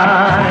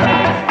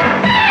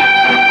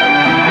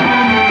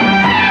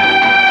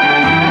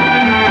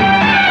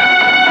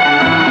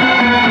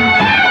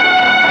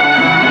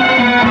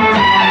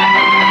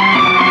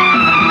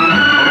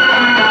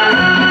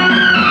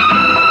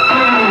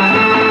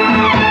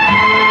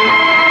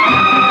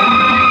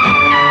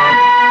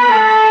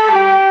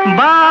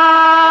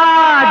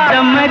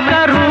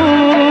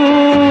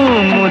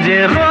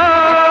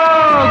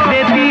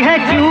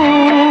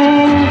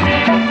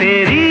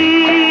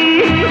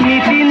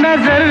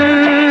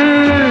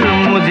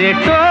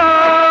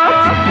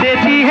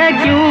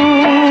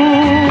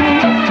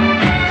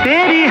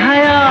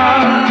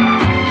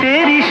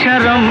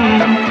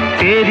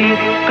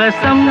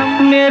 कसम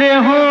मेरे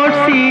होठ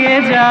सिए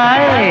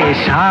जाए,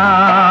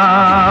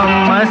 शाम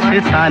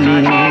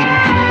मस्तानी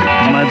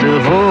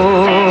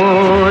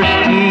मदहोश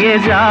किए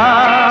जा,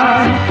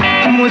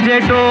 मुझे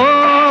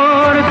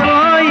डोर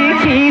कोई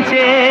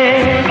खींचे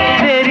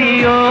तेरी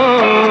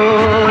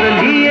ओर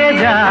लिए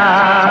जा।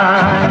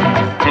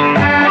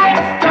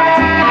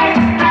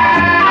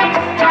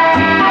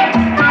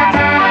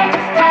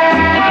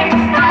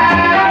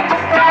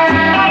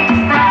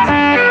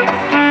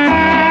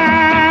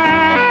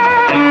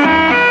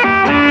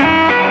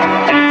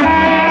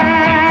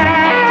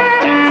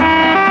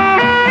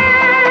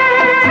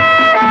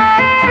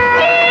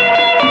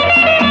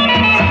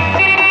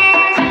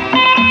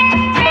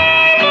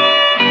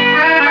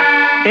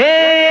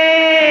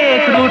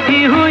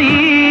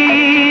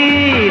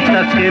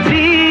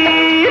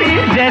 तकदीर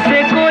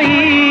जैसे कोई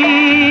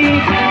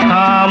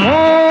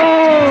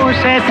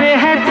खामोश ऐसे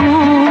है तू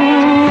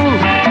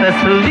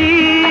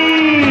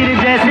तस्वीर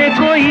जैसे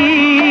कोई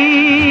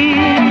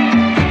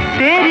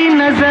तेरी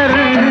नजर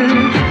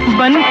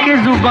बन के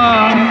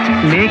जुबान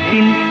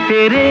लेकिन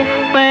तेरे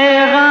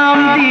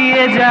पैगाम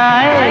दिए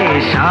जाए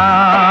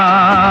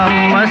शाम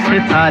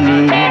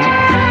मस्तानी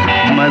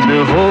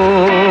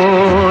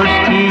मदहोश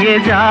किए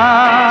जा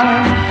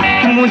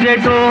मुझे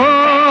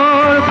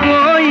डोर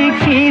कोई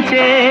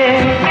खींचे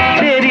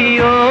तेरी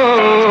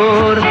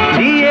ओर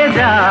लिए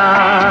जा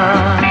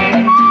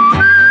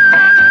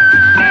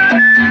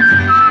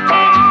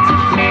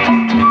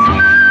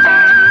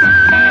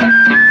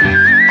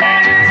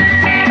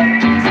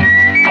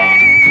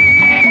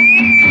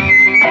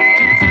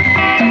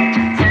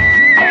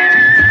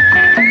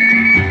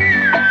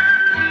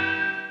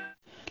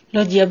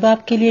लो जी अब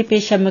आपके लिए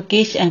पेशा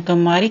मुकेश एंड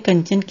कुमारी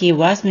कंचन की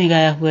आवाज में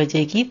गाया हुआ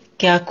जय गीत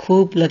क्या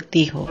खूब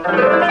लगती हो।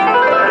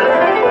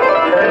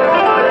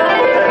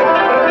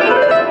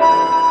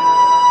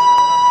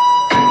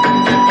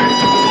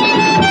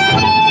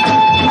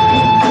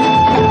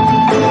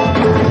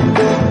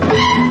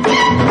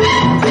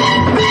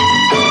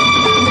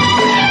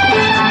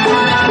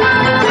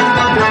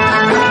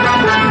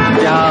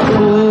 क्या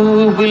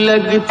खूब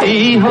लगती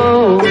हो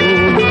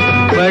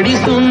बड़ी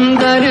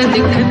सुंदर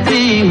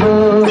दिखती हो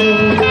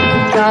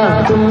क्या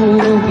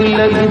खूब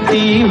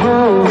लगती हो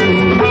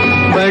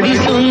बड़ी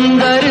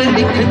सुंदर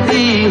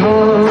दिखती हो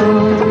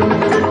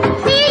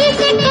मेरे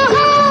से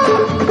कहो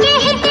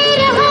कहते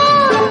रहो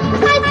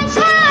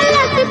अच्छा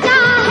लगता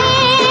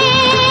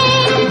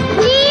है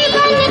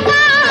जीवन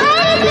का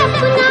हर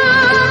सपना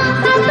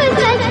अब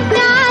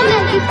सच्चा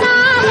लगता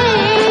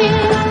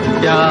है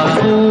क्या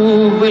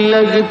खूब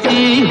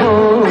लगती हो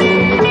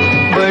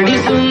बड़ी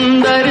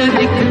सुंदर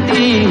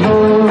दिखती हो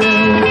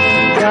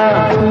क्या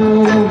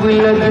खूब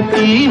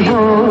लगती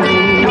हो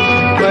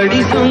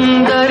बड़ी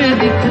सुंदर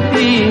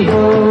दिखती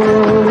हो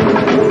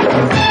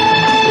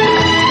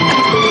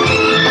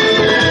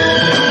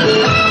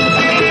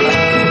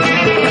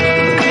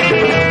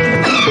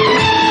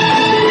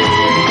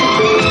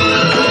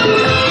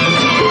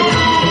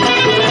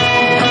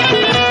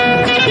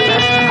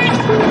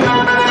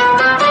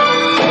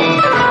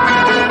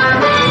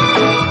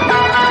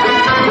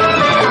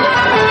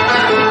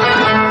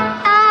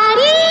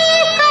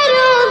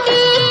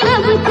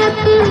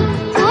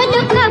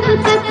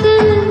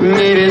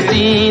मेरे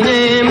सीने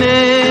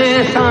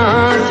में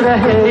सांस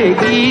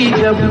रहेगी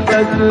जब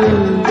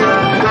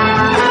तक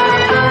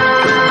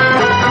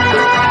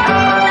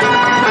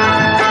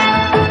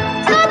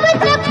तब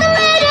तक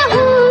मैं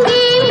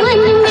रहूंगी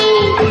मन में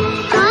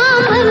हाँ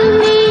मन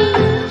में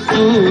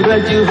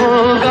सूरज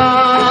होगा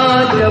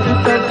जब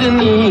तक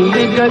नील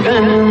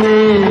गगन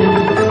में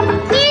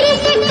मेरे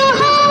से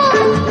कहो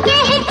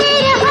कहते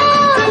रहो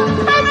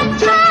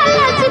अच्छा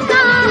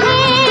लगता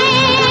है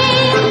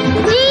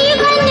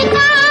जीवन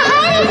का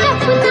हर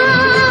सपना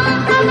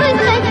अब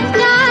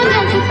सच्चा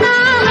लगता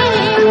है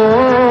ओ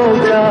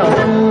क्या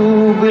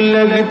खूब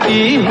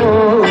लगती हो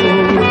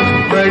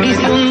बड़ी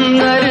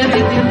सुंदर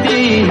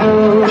दिखती हो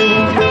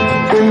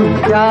तुम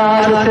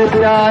प्यार से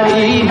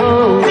प्यारी हो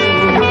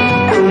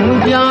तुम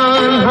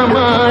जान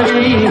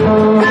हमारी हो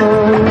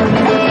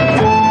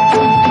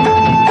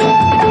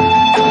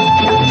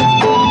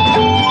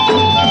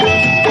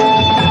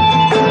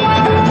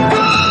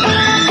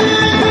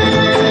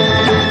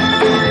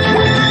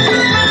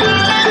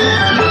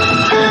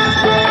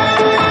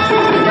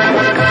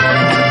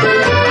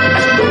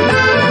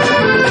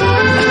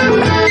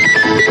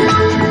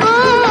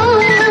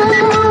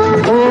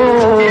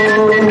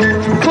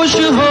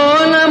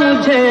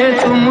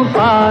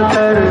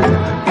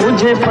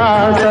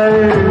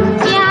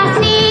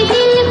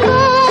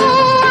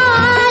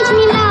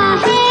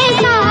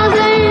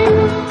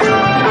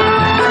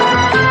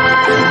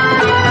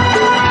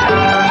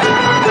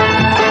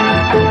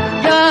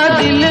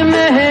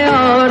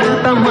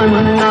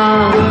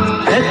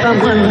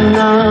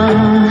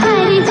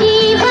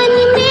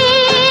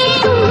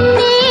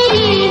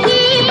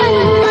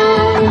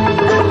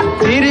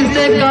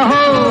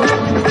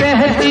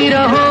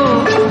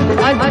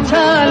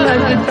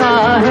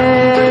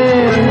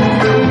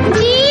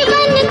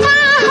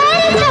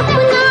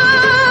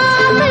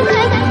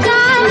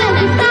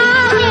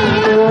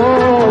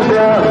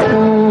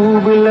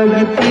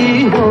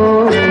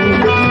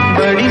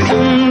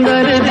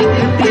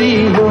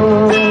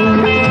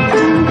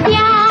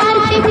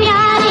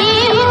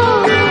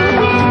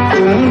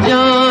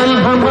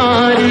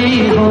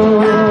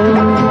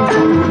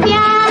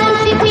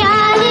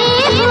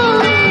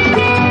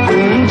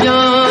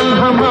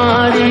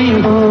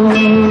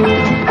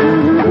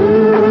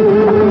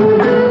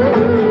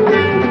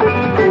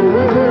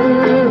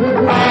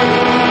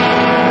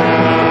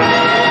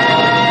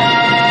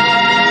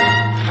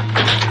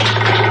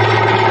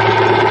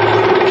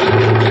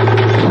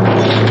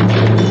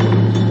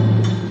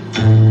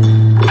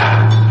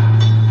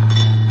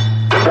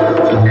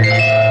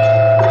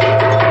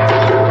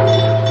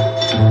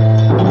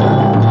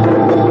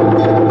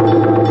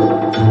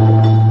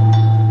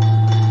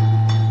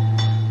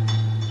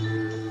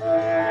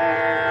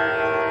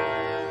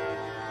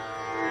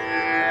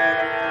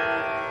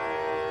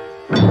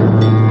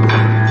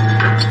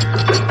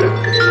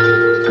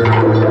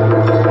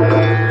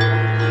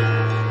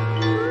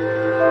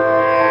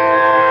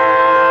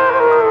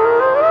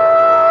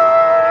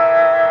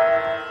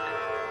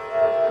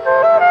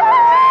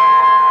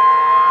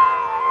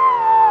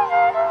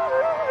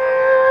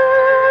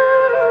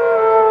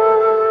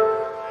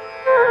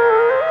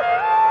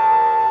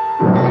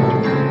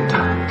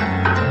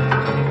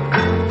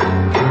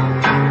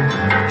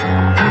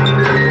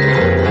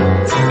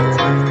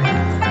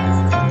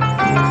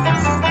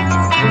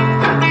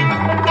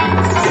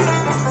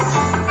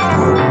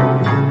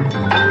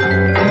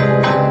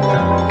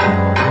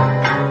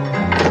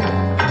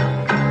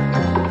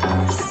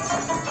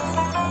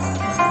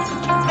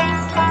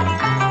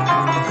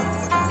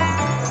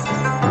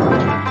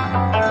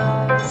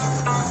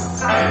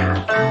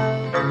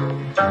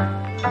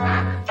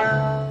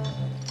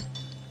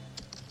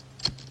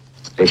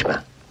रेशमा,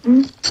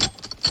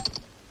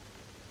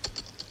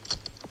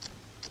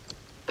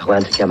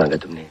 भगवान से क्या मांगा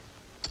तुमने?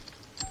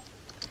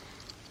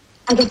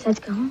 अगर सच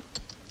कहूं,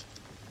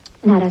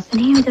 नाराज तो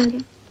नहीं हो जाओगे?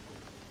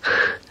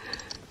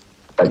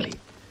 पगली,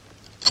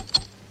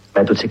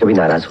 मैं तुझसे कभी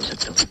नाराज हो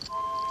सकता हूँ?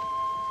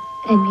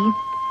 रणवीर,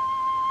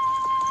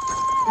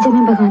 जब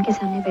मैं भगवान के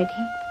सामने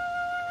बैठी,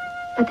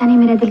 पता नहीं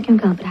मेरा दिल क्यों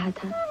कांप रहा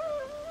था।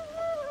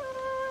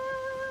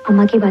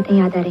 अम्मा की बातें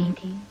याद आ रही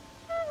थी।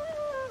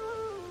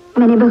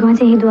 मैंने भगवान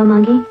से ही दुआ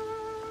मांगी,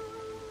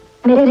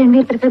 मेरे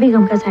रणवीर पर कभी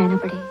गम का साया न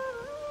पड़े,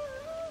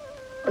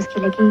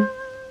 उसकी लगी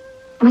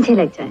मुझे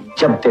लग जाए।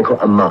 जब देखो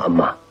अम्मा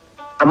अम्मा,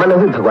 अम्मा न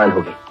हुई भगवान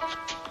हो गई।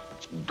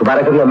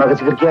 दोबारा कभी अम्मा का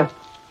जिक्र किया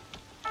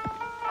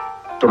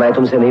तो मैं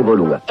तुमसे नहीं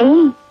बोलूंगा।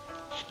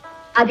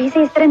 अभी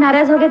से इस तरह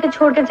नाराज हो गए तो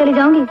छोड़कर चली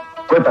जाऊंगी?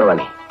 कोई परवाह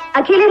नहीं।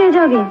 अकेले रह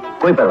जाओगे?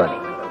 कोई परवाह नहीं।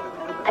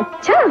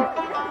 अच्छा,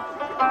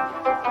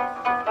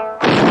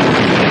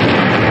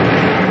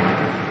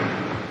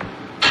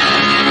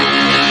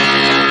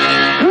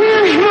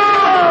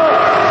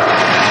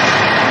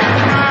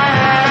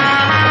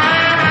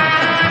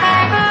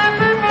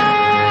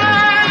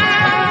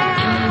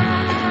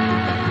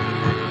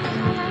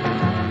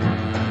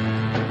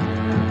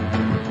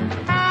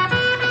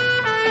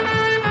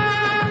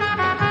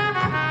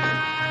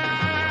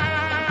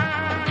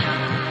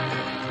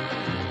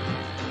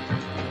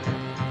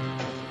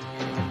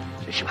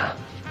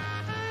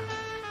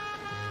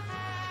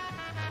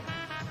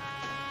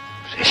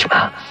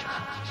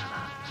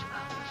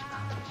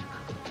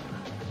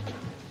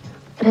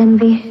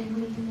 रणवीर,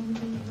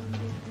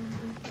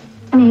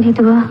 मेरी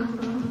दुआ।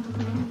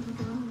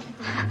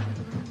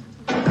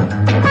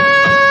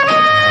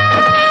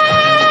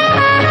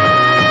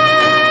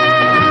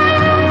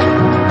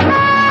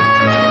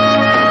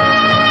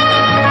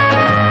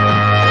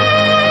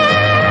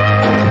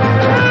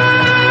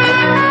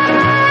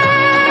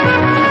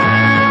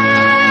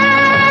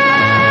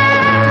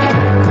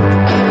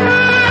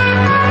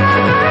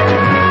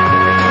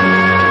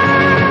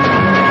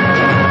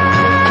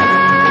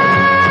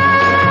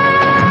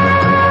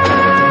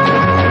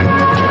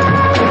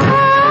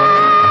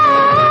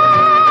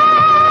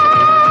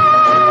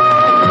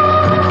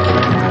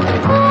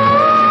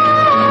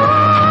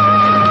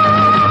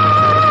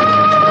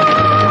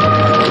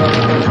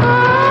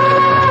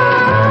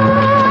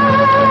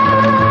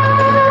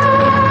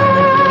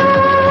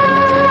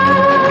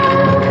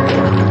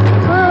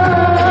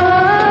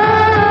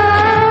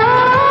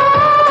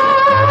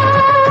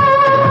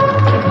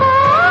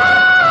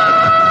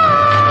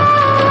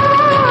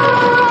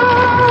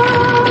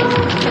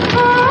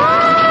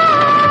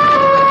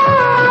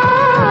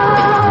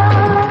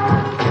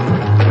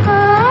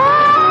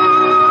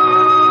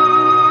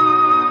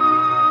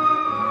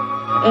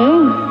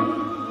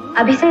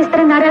 अभी से इस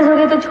तरह नाराज हो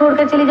गए तो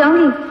छोड़कर चली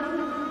जाऊंगी?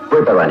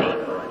 कोई परवाह नहीं।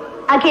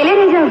 अकेले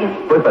रह जाओगे?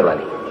 कोई परवाह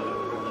नहीं।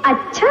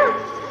 अच्छा,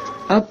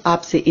 अब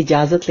आपसे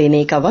इजाजत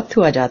लेने का वक्त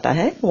हुआ जाता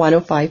है।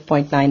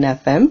 105.9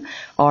 FM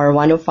और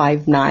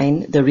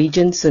 105.9 द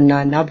रीजन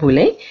सुनना ना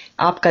भूलें।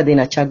 आपका दिन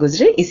अच्छा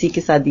गुजरे, इसी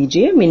के साथ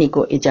दीजिए मिनी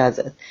को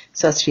इजाजत।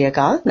 सत श्री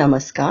अकाल,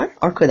 नमस्कार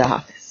और खुदा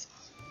हाफिज।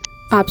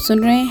 आप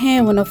सुन रहे हैं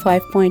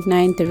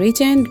 105.9 the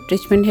region,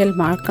 Richmond Hill,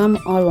 Markham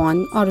और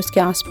वॉन और उसके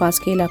आसपास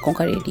के इलाकों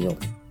का रेडियो।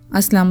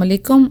 अस्सलाम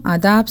वालेकुम,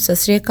 आदाब, सत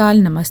श्री अकाल,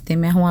 नमस्ते।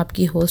 मैं हूं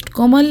आपकी होस्ट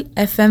कोमल।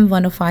 FM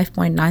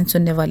 105.9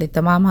 सुनने वाले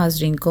तमाम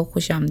हाजरीन को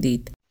खुश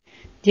आमदीद।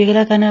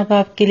 जिगला का नाम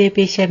आपके लिए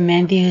पेश है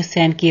मेहदी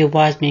हुसैन की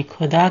आवाज में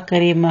खुदा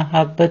करे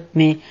मोहब्बत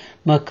में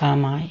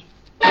मकाम आए।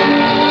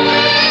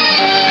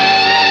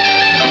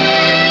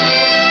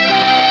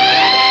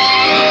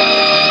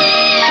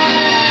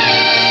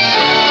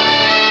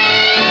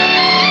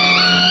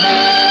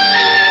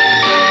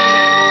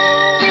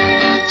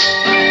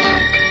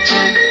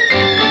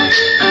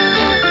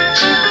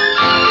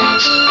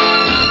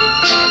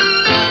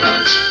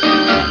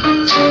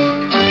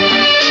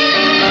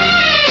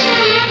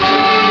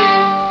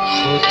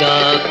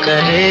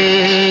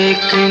 करे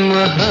कि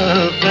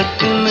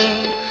मोहब्बत में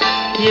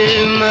ये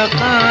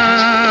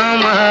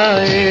मकाम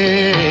आए,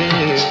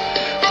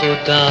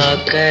 खुदा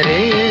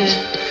करे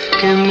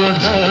कि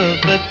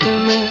मोहब्बत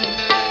में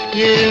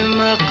ये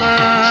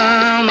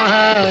मकाम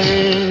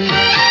आए।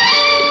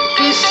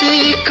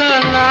 किसी का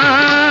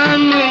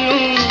नाम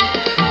लूं,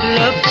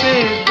 लब पे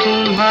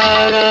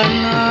तुम्हारा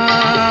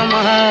नाम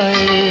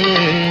आए,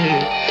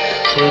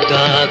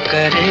 खुदा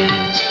करे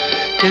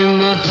कि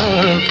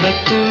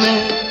मोहब्बत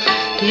में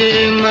ये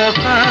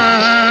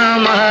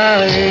मकाम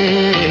आए,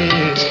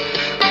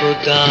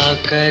 खुदा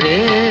करे।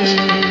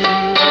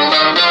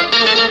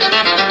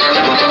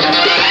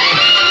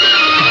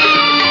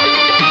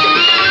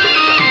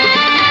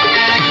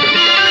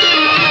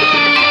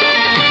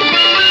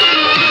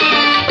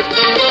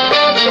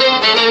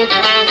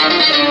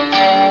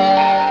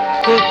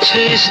 कुछ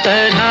इस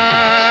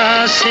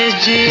तरह से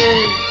जिए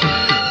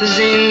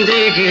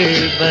जिंदगी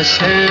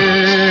बसर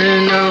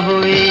न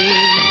हुई,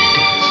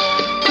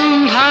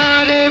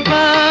 तुम्हारे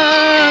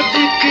बाद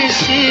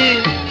किसी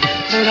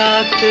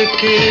रात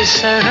की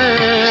सहर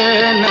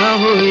न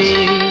हुई।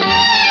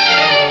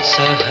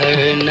 सहर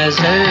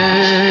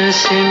नजर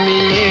से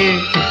मिले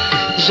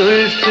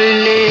जुल्फ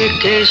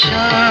लेके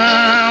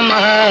शाम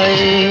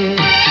आए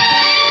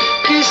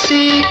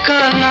किसी का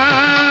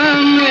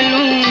नाम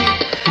लूं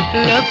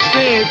लब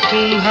पे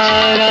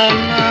तुम्हारा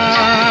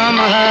नाम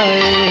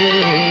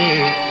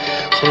आए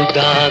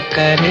खुदा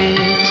करे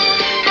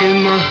कि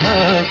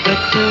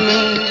मोहब्बत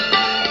में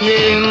ये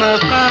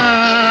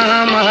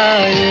मकाम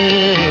आए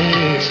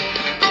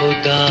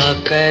खुदा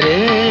करे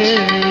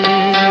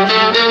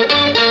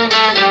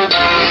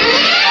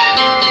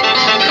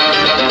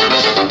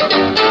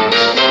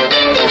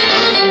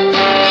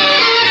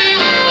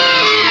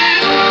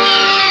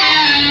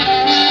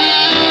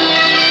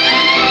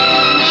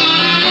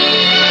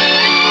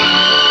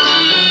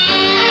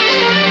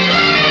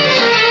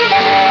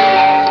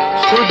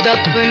खुद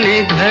अपने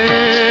घर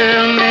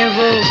में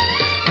वो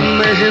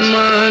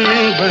मेहमान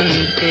बन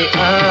के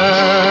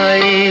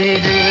आए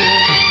हैं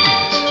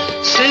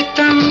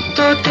सितम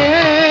तो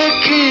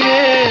देखिए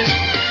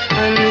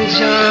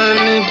अनजान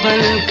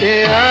बन के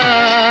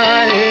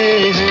आए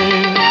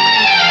हैं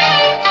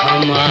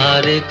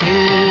हमारे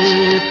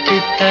दिल की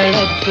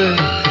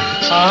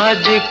तड़प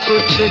आज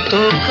कुछ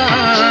तो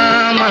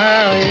काम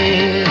आए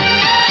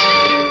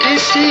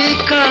किसी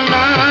का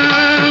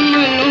नाम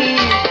लूं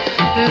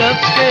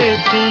लब पे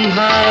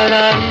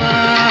तुम्हारा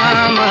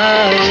नाम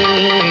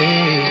आए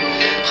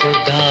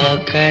खुदा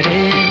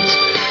करे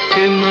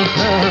कि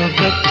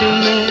मोहब्बत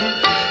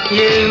में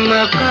ये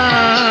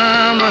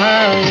मकाम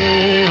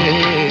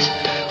आए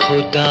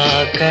खुदा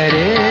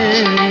करे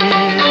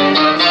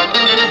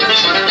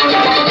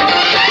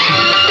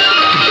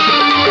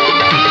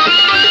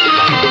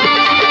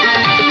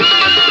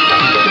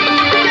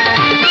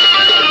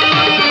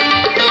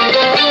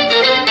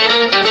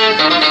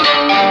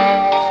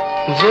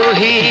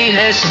वही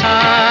है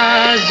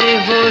साज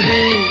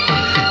वही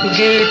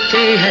गीत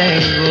है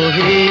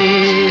वही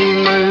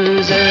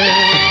मंजर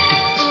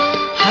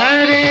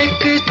हर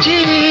एक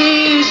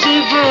चीज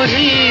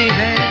वही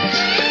है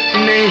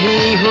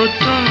नहीं हो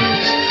तुम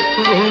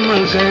वो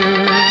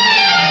मगर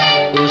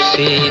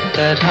उसी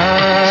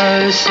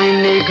तरह से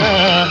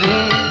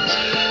निगाहें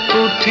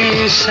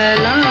उठे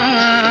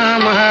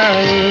सलाम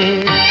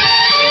आए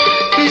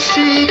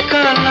किसी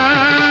का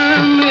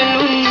नाम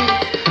लूं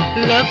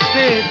लब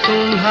पे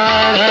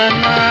तुम्हारा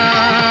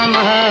नाम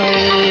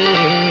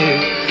आए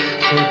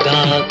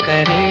खुदा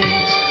करे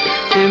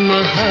कि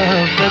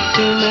मोहब्बत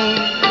में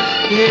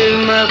ये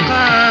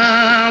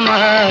मकाम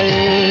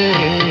आए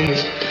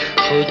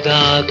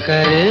खुदा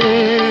करे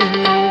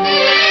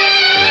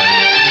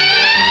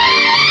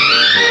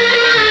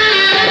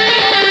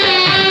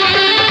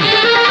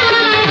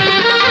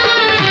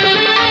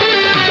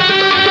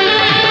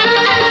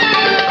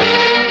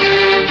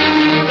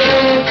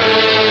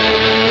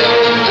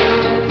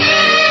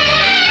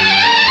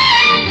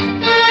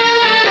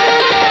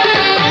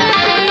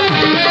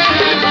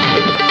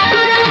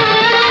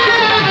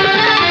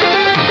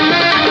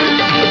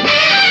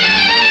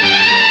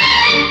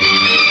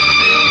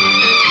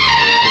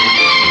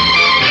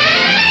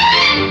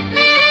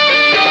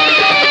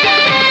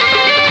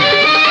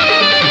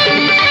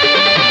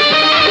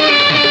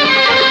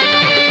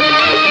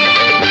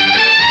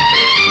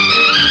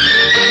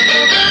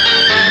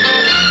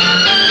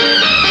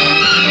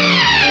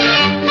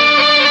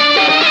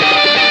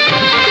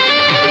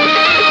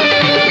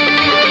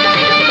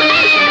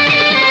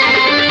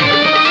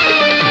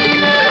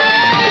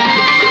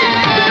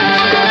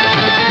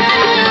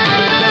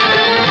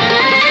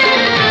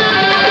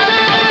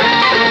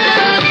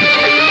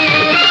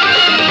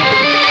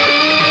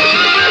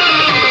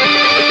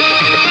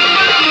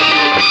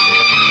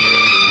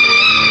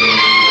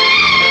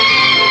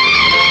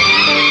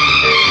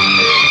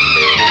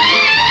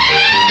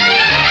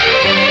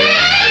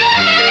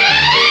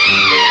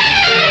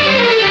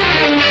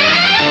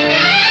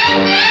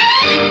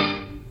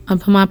अब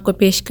हम आपको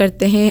पेश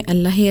करते हैं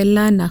अल्लाह ही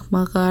अल्लाह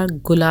नगमाकार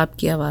गुलाब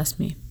की आवाज़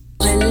में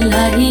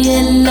अल्लाह ही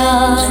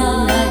अल्लाह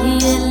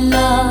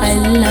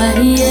अल्लाह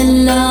ही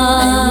अल्लाह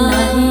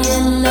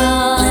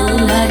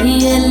अल्लाह ही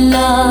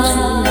अल्लाह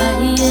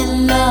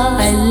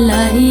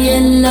अल्लाह ही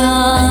अल्लाह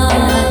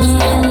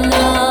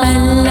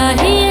अल्लाह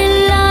ही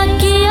अल्लाह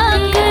किया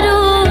करो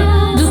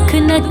दुख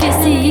न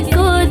किसी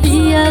को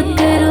दिया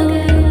करो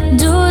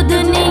जो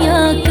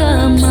दुनिया का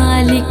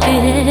मालिक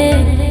है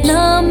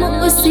नाम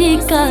उसी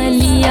का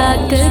लिया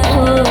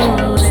करो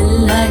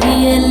अल्लाह ही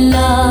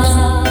अल्लाह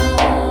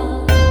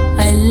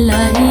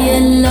अल्लाह ही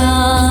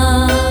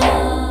अल्लाह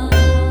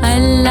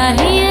अल्लाह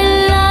ही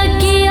अल्लाह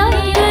किया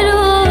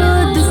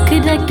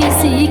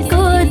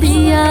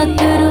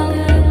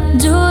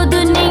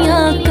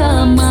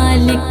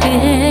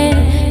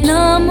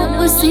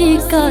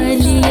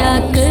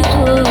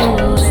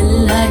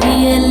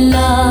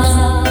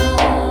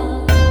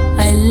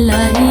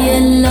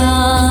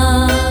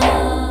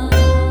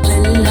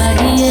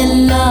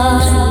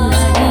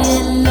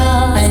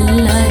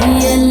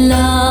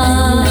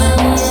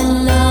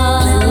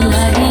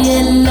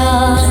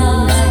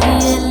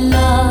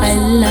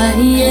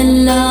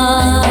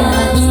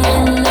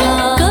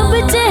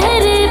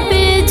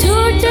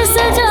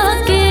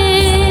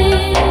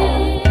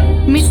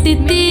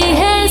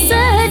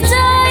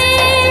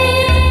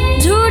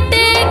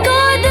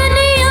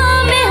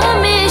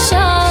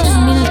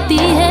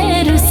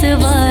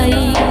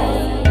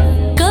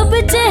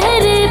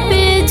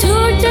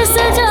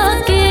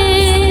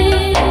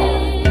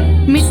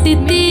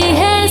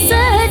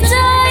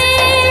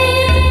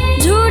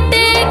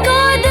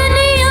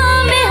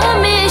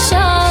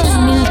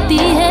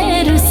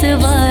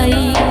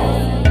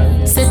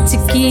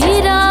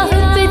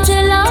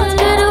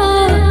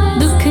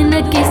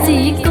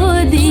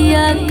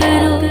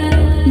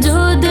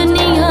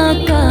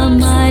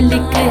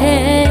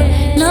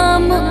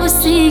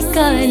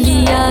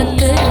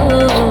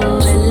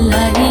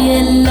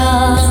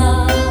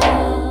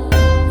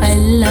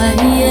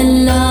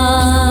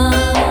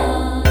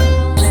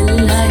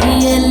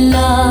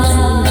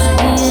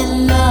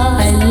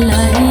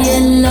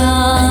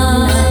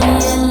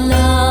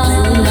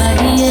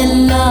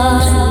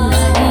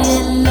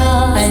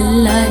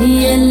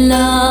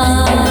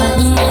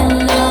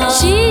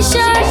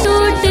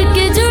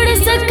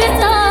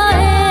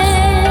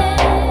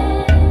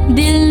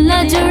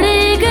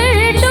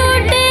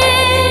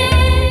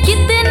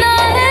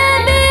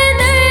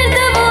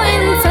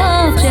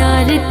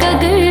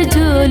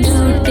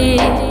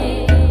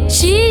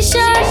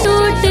शीशा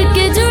टूट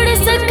के जुड़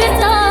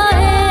सकता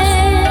है,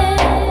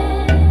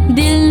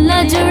 दिल न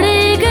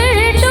जुड़े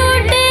गर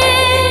टूटे।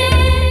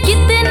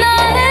 कितना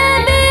है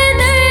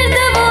बेदर्द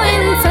वो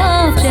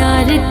इंसान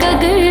प्यार का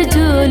घर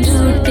जो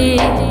लूटे।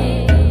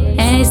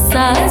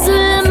 ऐसा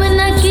जुल्म न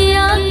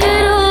किया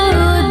करो,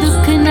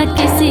 दुख न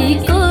किसी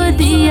को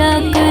दिया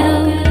करो।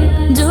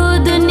 जो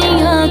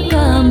दुनिया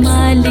का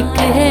मालिक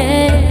है,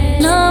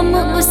 नाम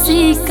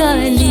उसी का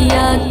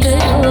लिया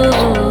करो।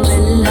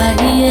 अल्लाह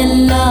ही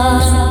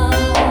अल्लाह,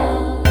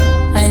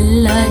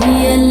 अल्लाह ही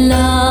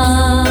अल्लाह,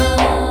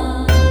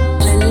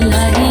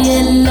 अल्लाह ही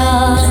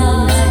अल्लाह,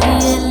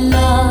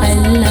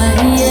 अल्लाह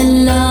ही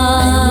अल्लाह,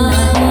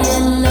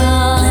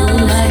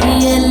 अल्लाह ही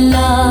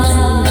अल्लाह,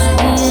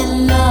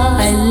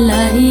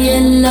 अल्लाह ही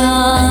अल्लाह।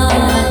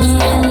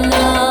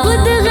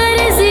 खुद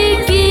गर्जी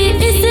की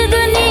इस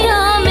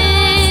दुनिया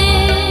में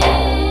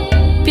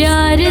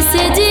प्यार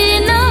से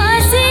जीना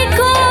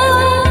सीखो।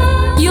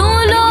 यूं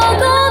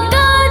लोगों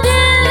का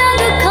दिल न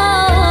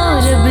दुखाओ,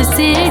 रब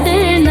से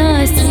डरना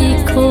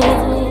सीखो।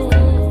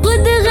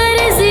 खुद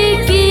गर्जी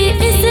की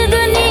इस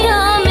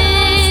दुनिया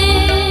में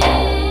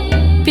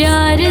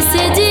प्यार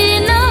से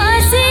जीना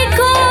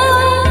सीखो।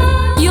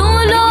 यूं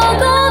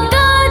लोगों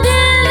का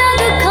दिल न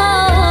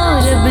दुखाओ,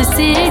 रब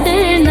से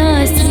डरना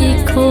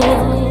सीखो।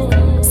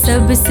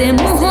 सबसे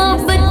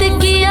मोहब्बत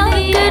किया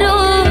करो,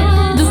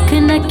 दुख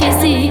न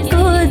किसी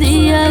को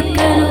दिया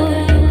करो।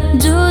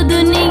 जो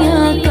दुनिया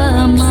का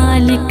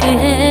मालिक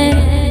है,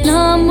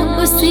 नाम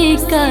उसी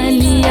का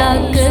लिया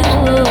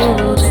करो।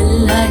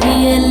 अल्लाह ही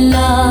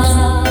अल्लाह,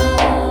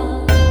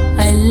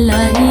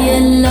 अल्लाह ही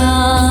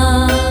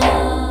अल्लाह,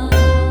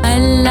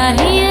 अल्लाह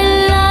ही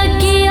अल्लाह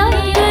किया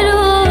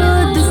करो।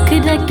 दुख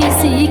न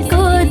किसी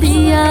को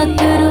दिया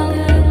करो।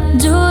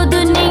 जो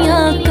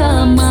दुनिया का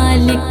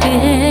मालिक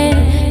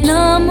है,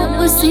 नाम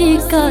उसी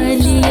का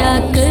लिया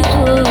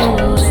करो।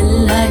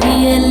 अल्लाह ही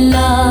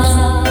अल्लाह,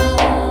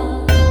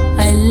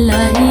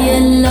 अल्लाह ही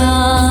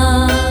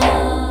अल्लाह,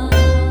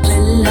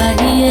 अल्लाह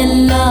ही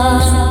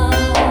अल्लाह,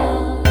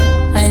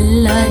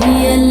 अल्लाह ही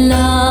अल्लाह।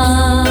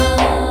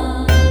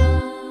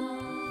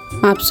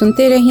 आप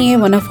सुनते रहिए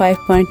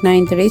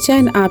 105.9 द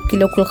रीजन, आपकी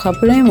लोकल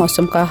खबरें,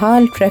 मौसम का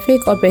हाल,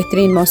 ट्रैफिक और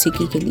बेहतरीन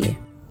मौसीकी के लिए।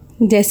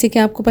 जैसे कि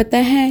आपको पता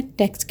है,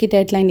 टैक्स की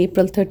डेडलाइन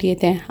अप्रैल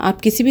 30 है।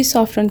 आप किसी भी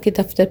सॉफ्ट रन के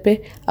दफ्तर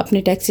पे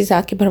अपने टैक्सेस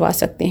आके भरवा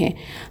सकते हैं।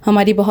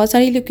 हमारी बहुत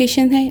सारी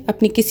लोकेशन हैं,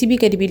 अपनी किसी भी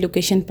करीबी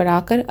लोकेशन पर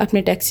आकर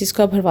अपने टैक्सेस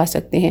को भरवा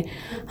सकते हैं।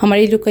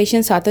 हमारी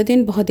लोकेशन सातों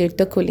दिन बहुत देर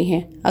तक खुली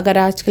हैं। अगर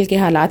आजकल के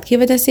हालात की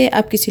वजह से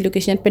आप किसी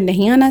लोकेशन पर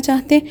नहीं आना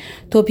चाहते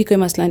तो भी कोई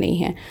मसला नहीं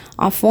है।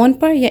 आप फ़ोन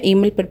पर या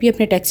ईमेल पर भी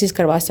अपने टैक्सेस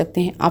करवा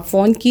सकते हैं। आप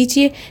फ़ोन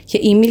कीजिए या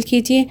ईमेल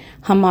कीजिए,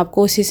 हम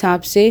आपको उस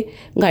हिसाब से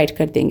गाइड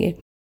कर देंगे।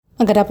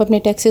 अगर आप अपने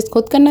टैक्सेस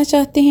खुद करना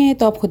चाहते हैं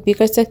तो आप खुद भी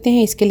कर सकते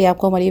हैं। इसके लिए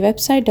आपको हमारी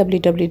वेबसाइट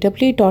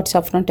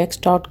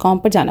www.saffrontax.com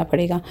पर जाना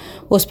पड़ेगा।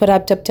 उस पर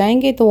आप जब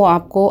जाएंगे तो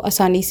आपको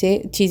आसानी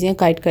से चीज़ें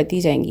गाइड कर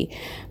दी जाएंगी।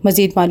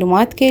 मज़ीद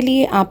मालूमात के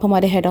लिए आप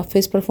हमारे हेड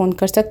ऑफिस पर फ़ोन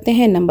कर सकते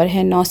हैं। नंबर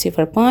है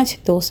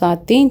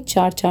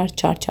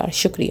 905-273-4444।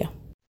 शुक्रिया।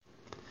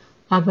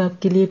 अब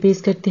आपके लिए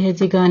पेश करते हैं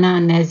जी गाना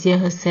नाजिया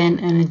हुसैन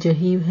और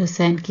जहीब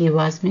हुसैन की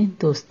आवाज़ में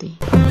दोस्ती।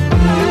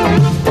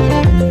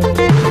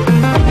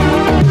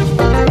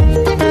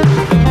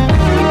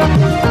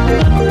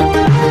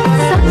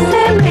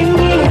 सबसे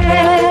महंगी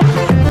है,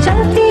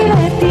 चलती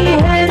रहती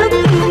है,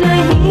 रुकती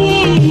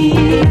नहीं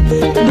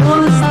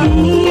दोस्ती।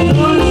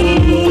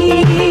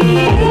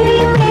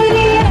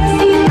 मेरी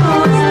ऐसी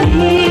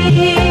दोस्ती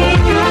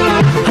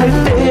है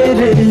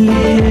तेरे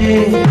लिए,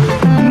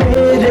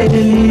 मेरे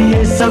लिए,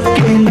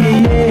 सबके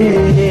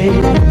लिए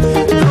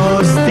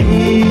दोस्ती।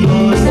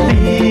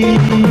 दोस्ती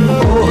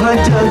वो हर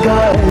जगह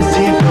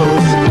ऐसी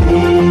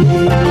दोस्ती।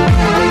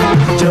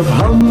 जब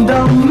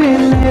हमदम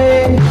मिले,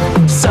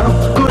 सब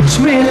कुछ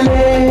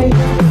मिले,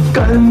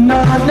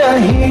 करना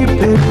नहीं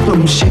फिर तुम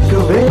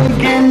शिकवे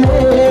गिले।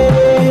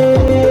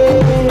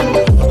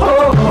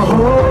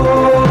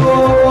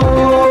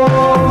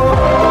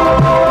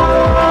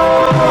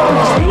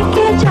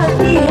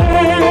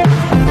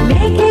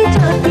 लेके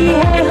जाती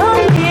है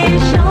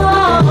हमेशा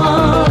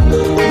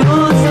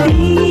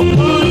दोस्ती।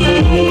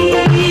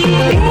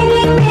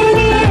 तेरी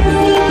मेरी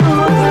ऐसी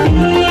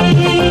दोस्ती।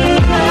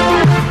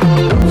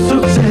 तुम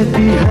सुख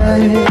सहती है,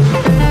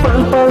 पल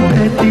पल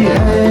रहती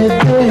है,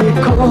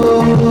 देखो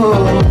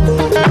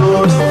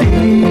दोस्ती।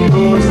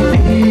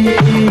 दोस्ती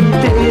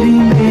तेरी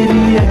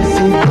मेरी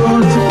ऐसी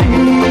दोस्ती।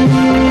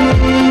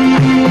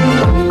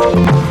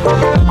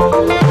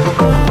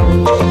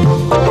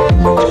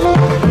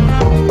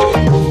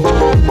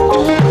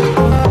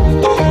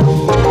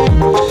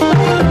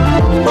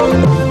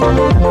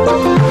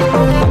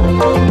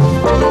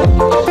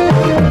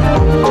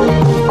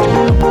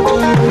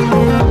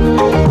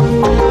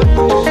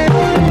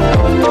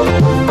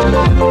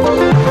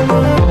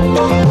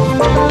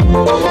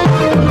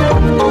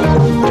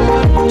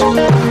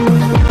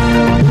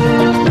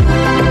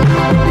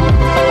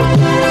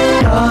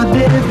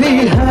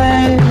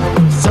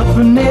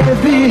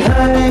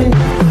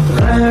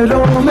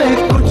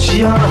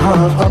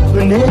 यहाँ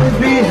अपने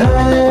भी हैं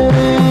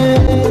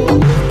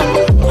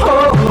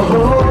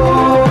हो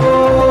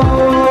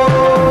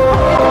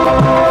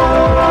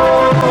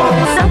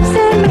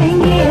सबसे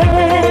महंगी है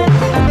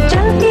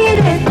चलती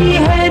रहती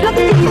है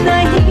रुकती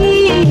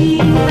नहीं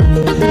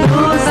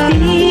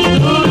दोस्ती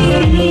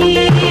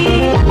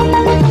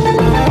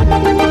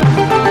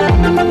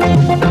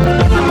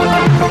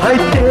है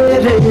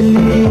तेरे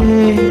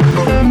लिए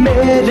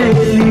मेरे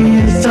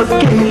लिए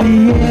सबके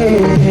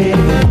लिए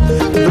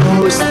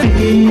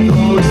दोस्ती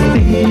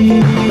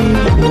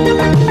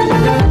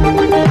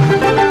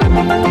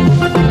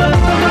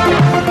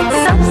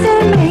सबसे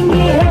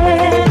महंगी है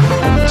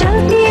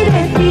चलती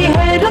रहती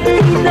है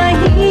रुकती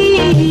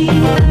नहीं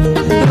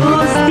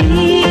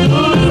दोस्ती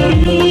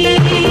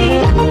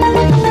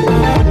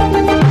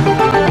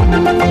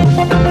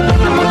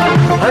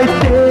है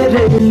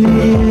तेरे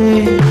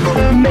लिए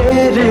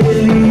मेरे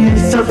लिए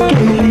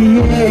सबके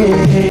लिए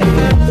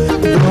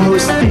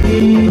दोस्ती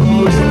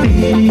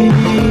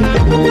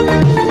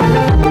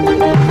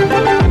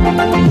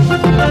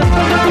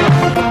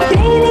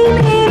तेरी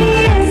मेरी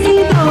ऐसी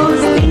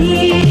दोस्ती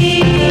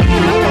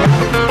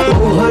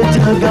वो हर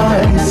जगह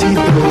ऐसी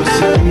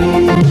दोस्ती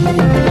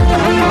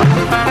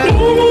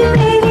तेरी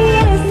मेरी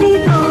ऐसी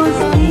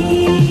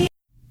दोस्ती।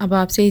 अब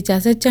आपसे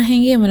इजाज़त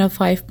चाहेंगे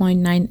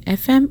 105.9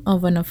 FM और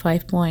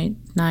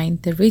 105.9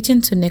 द रीजन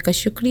सुनने का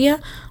शुक्रिया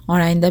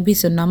और आइंदा भी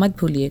सुनना मत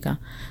भूलिएगा।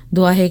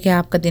 दुआ है कि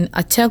आपका दिन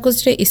अच्छा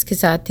गुजरे। इसके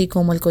साथ ही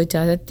कोमल को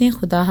इजाज़त दें।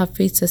 खुदा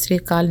हाफिज़, सत श्री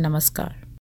अकाल, नमस्कार।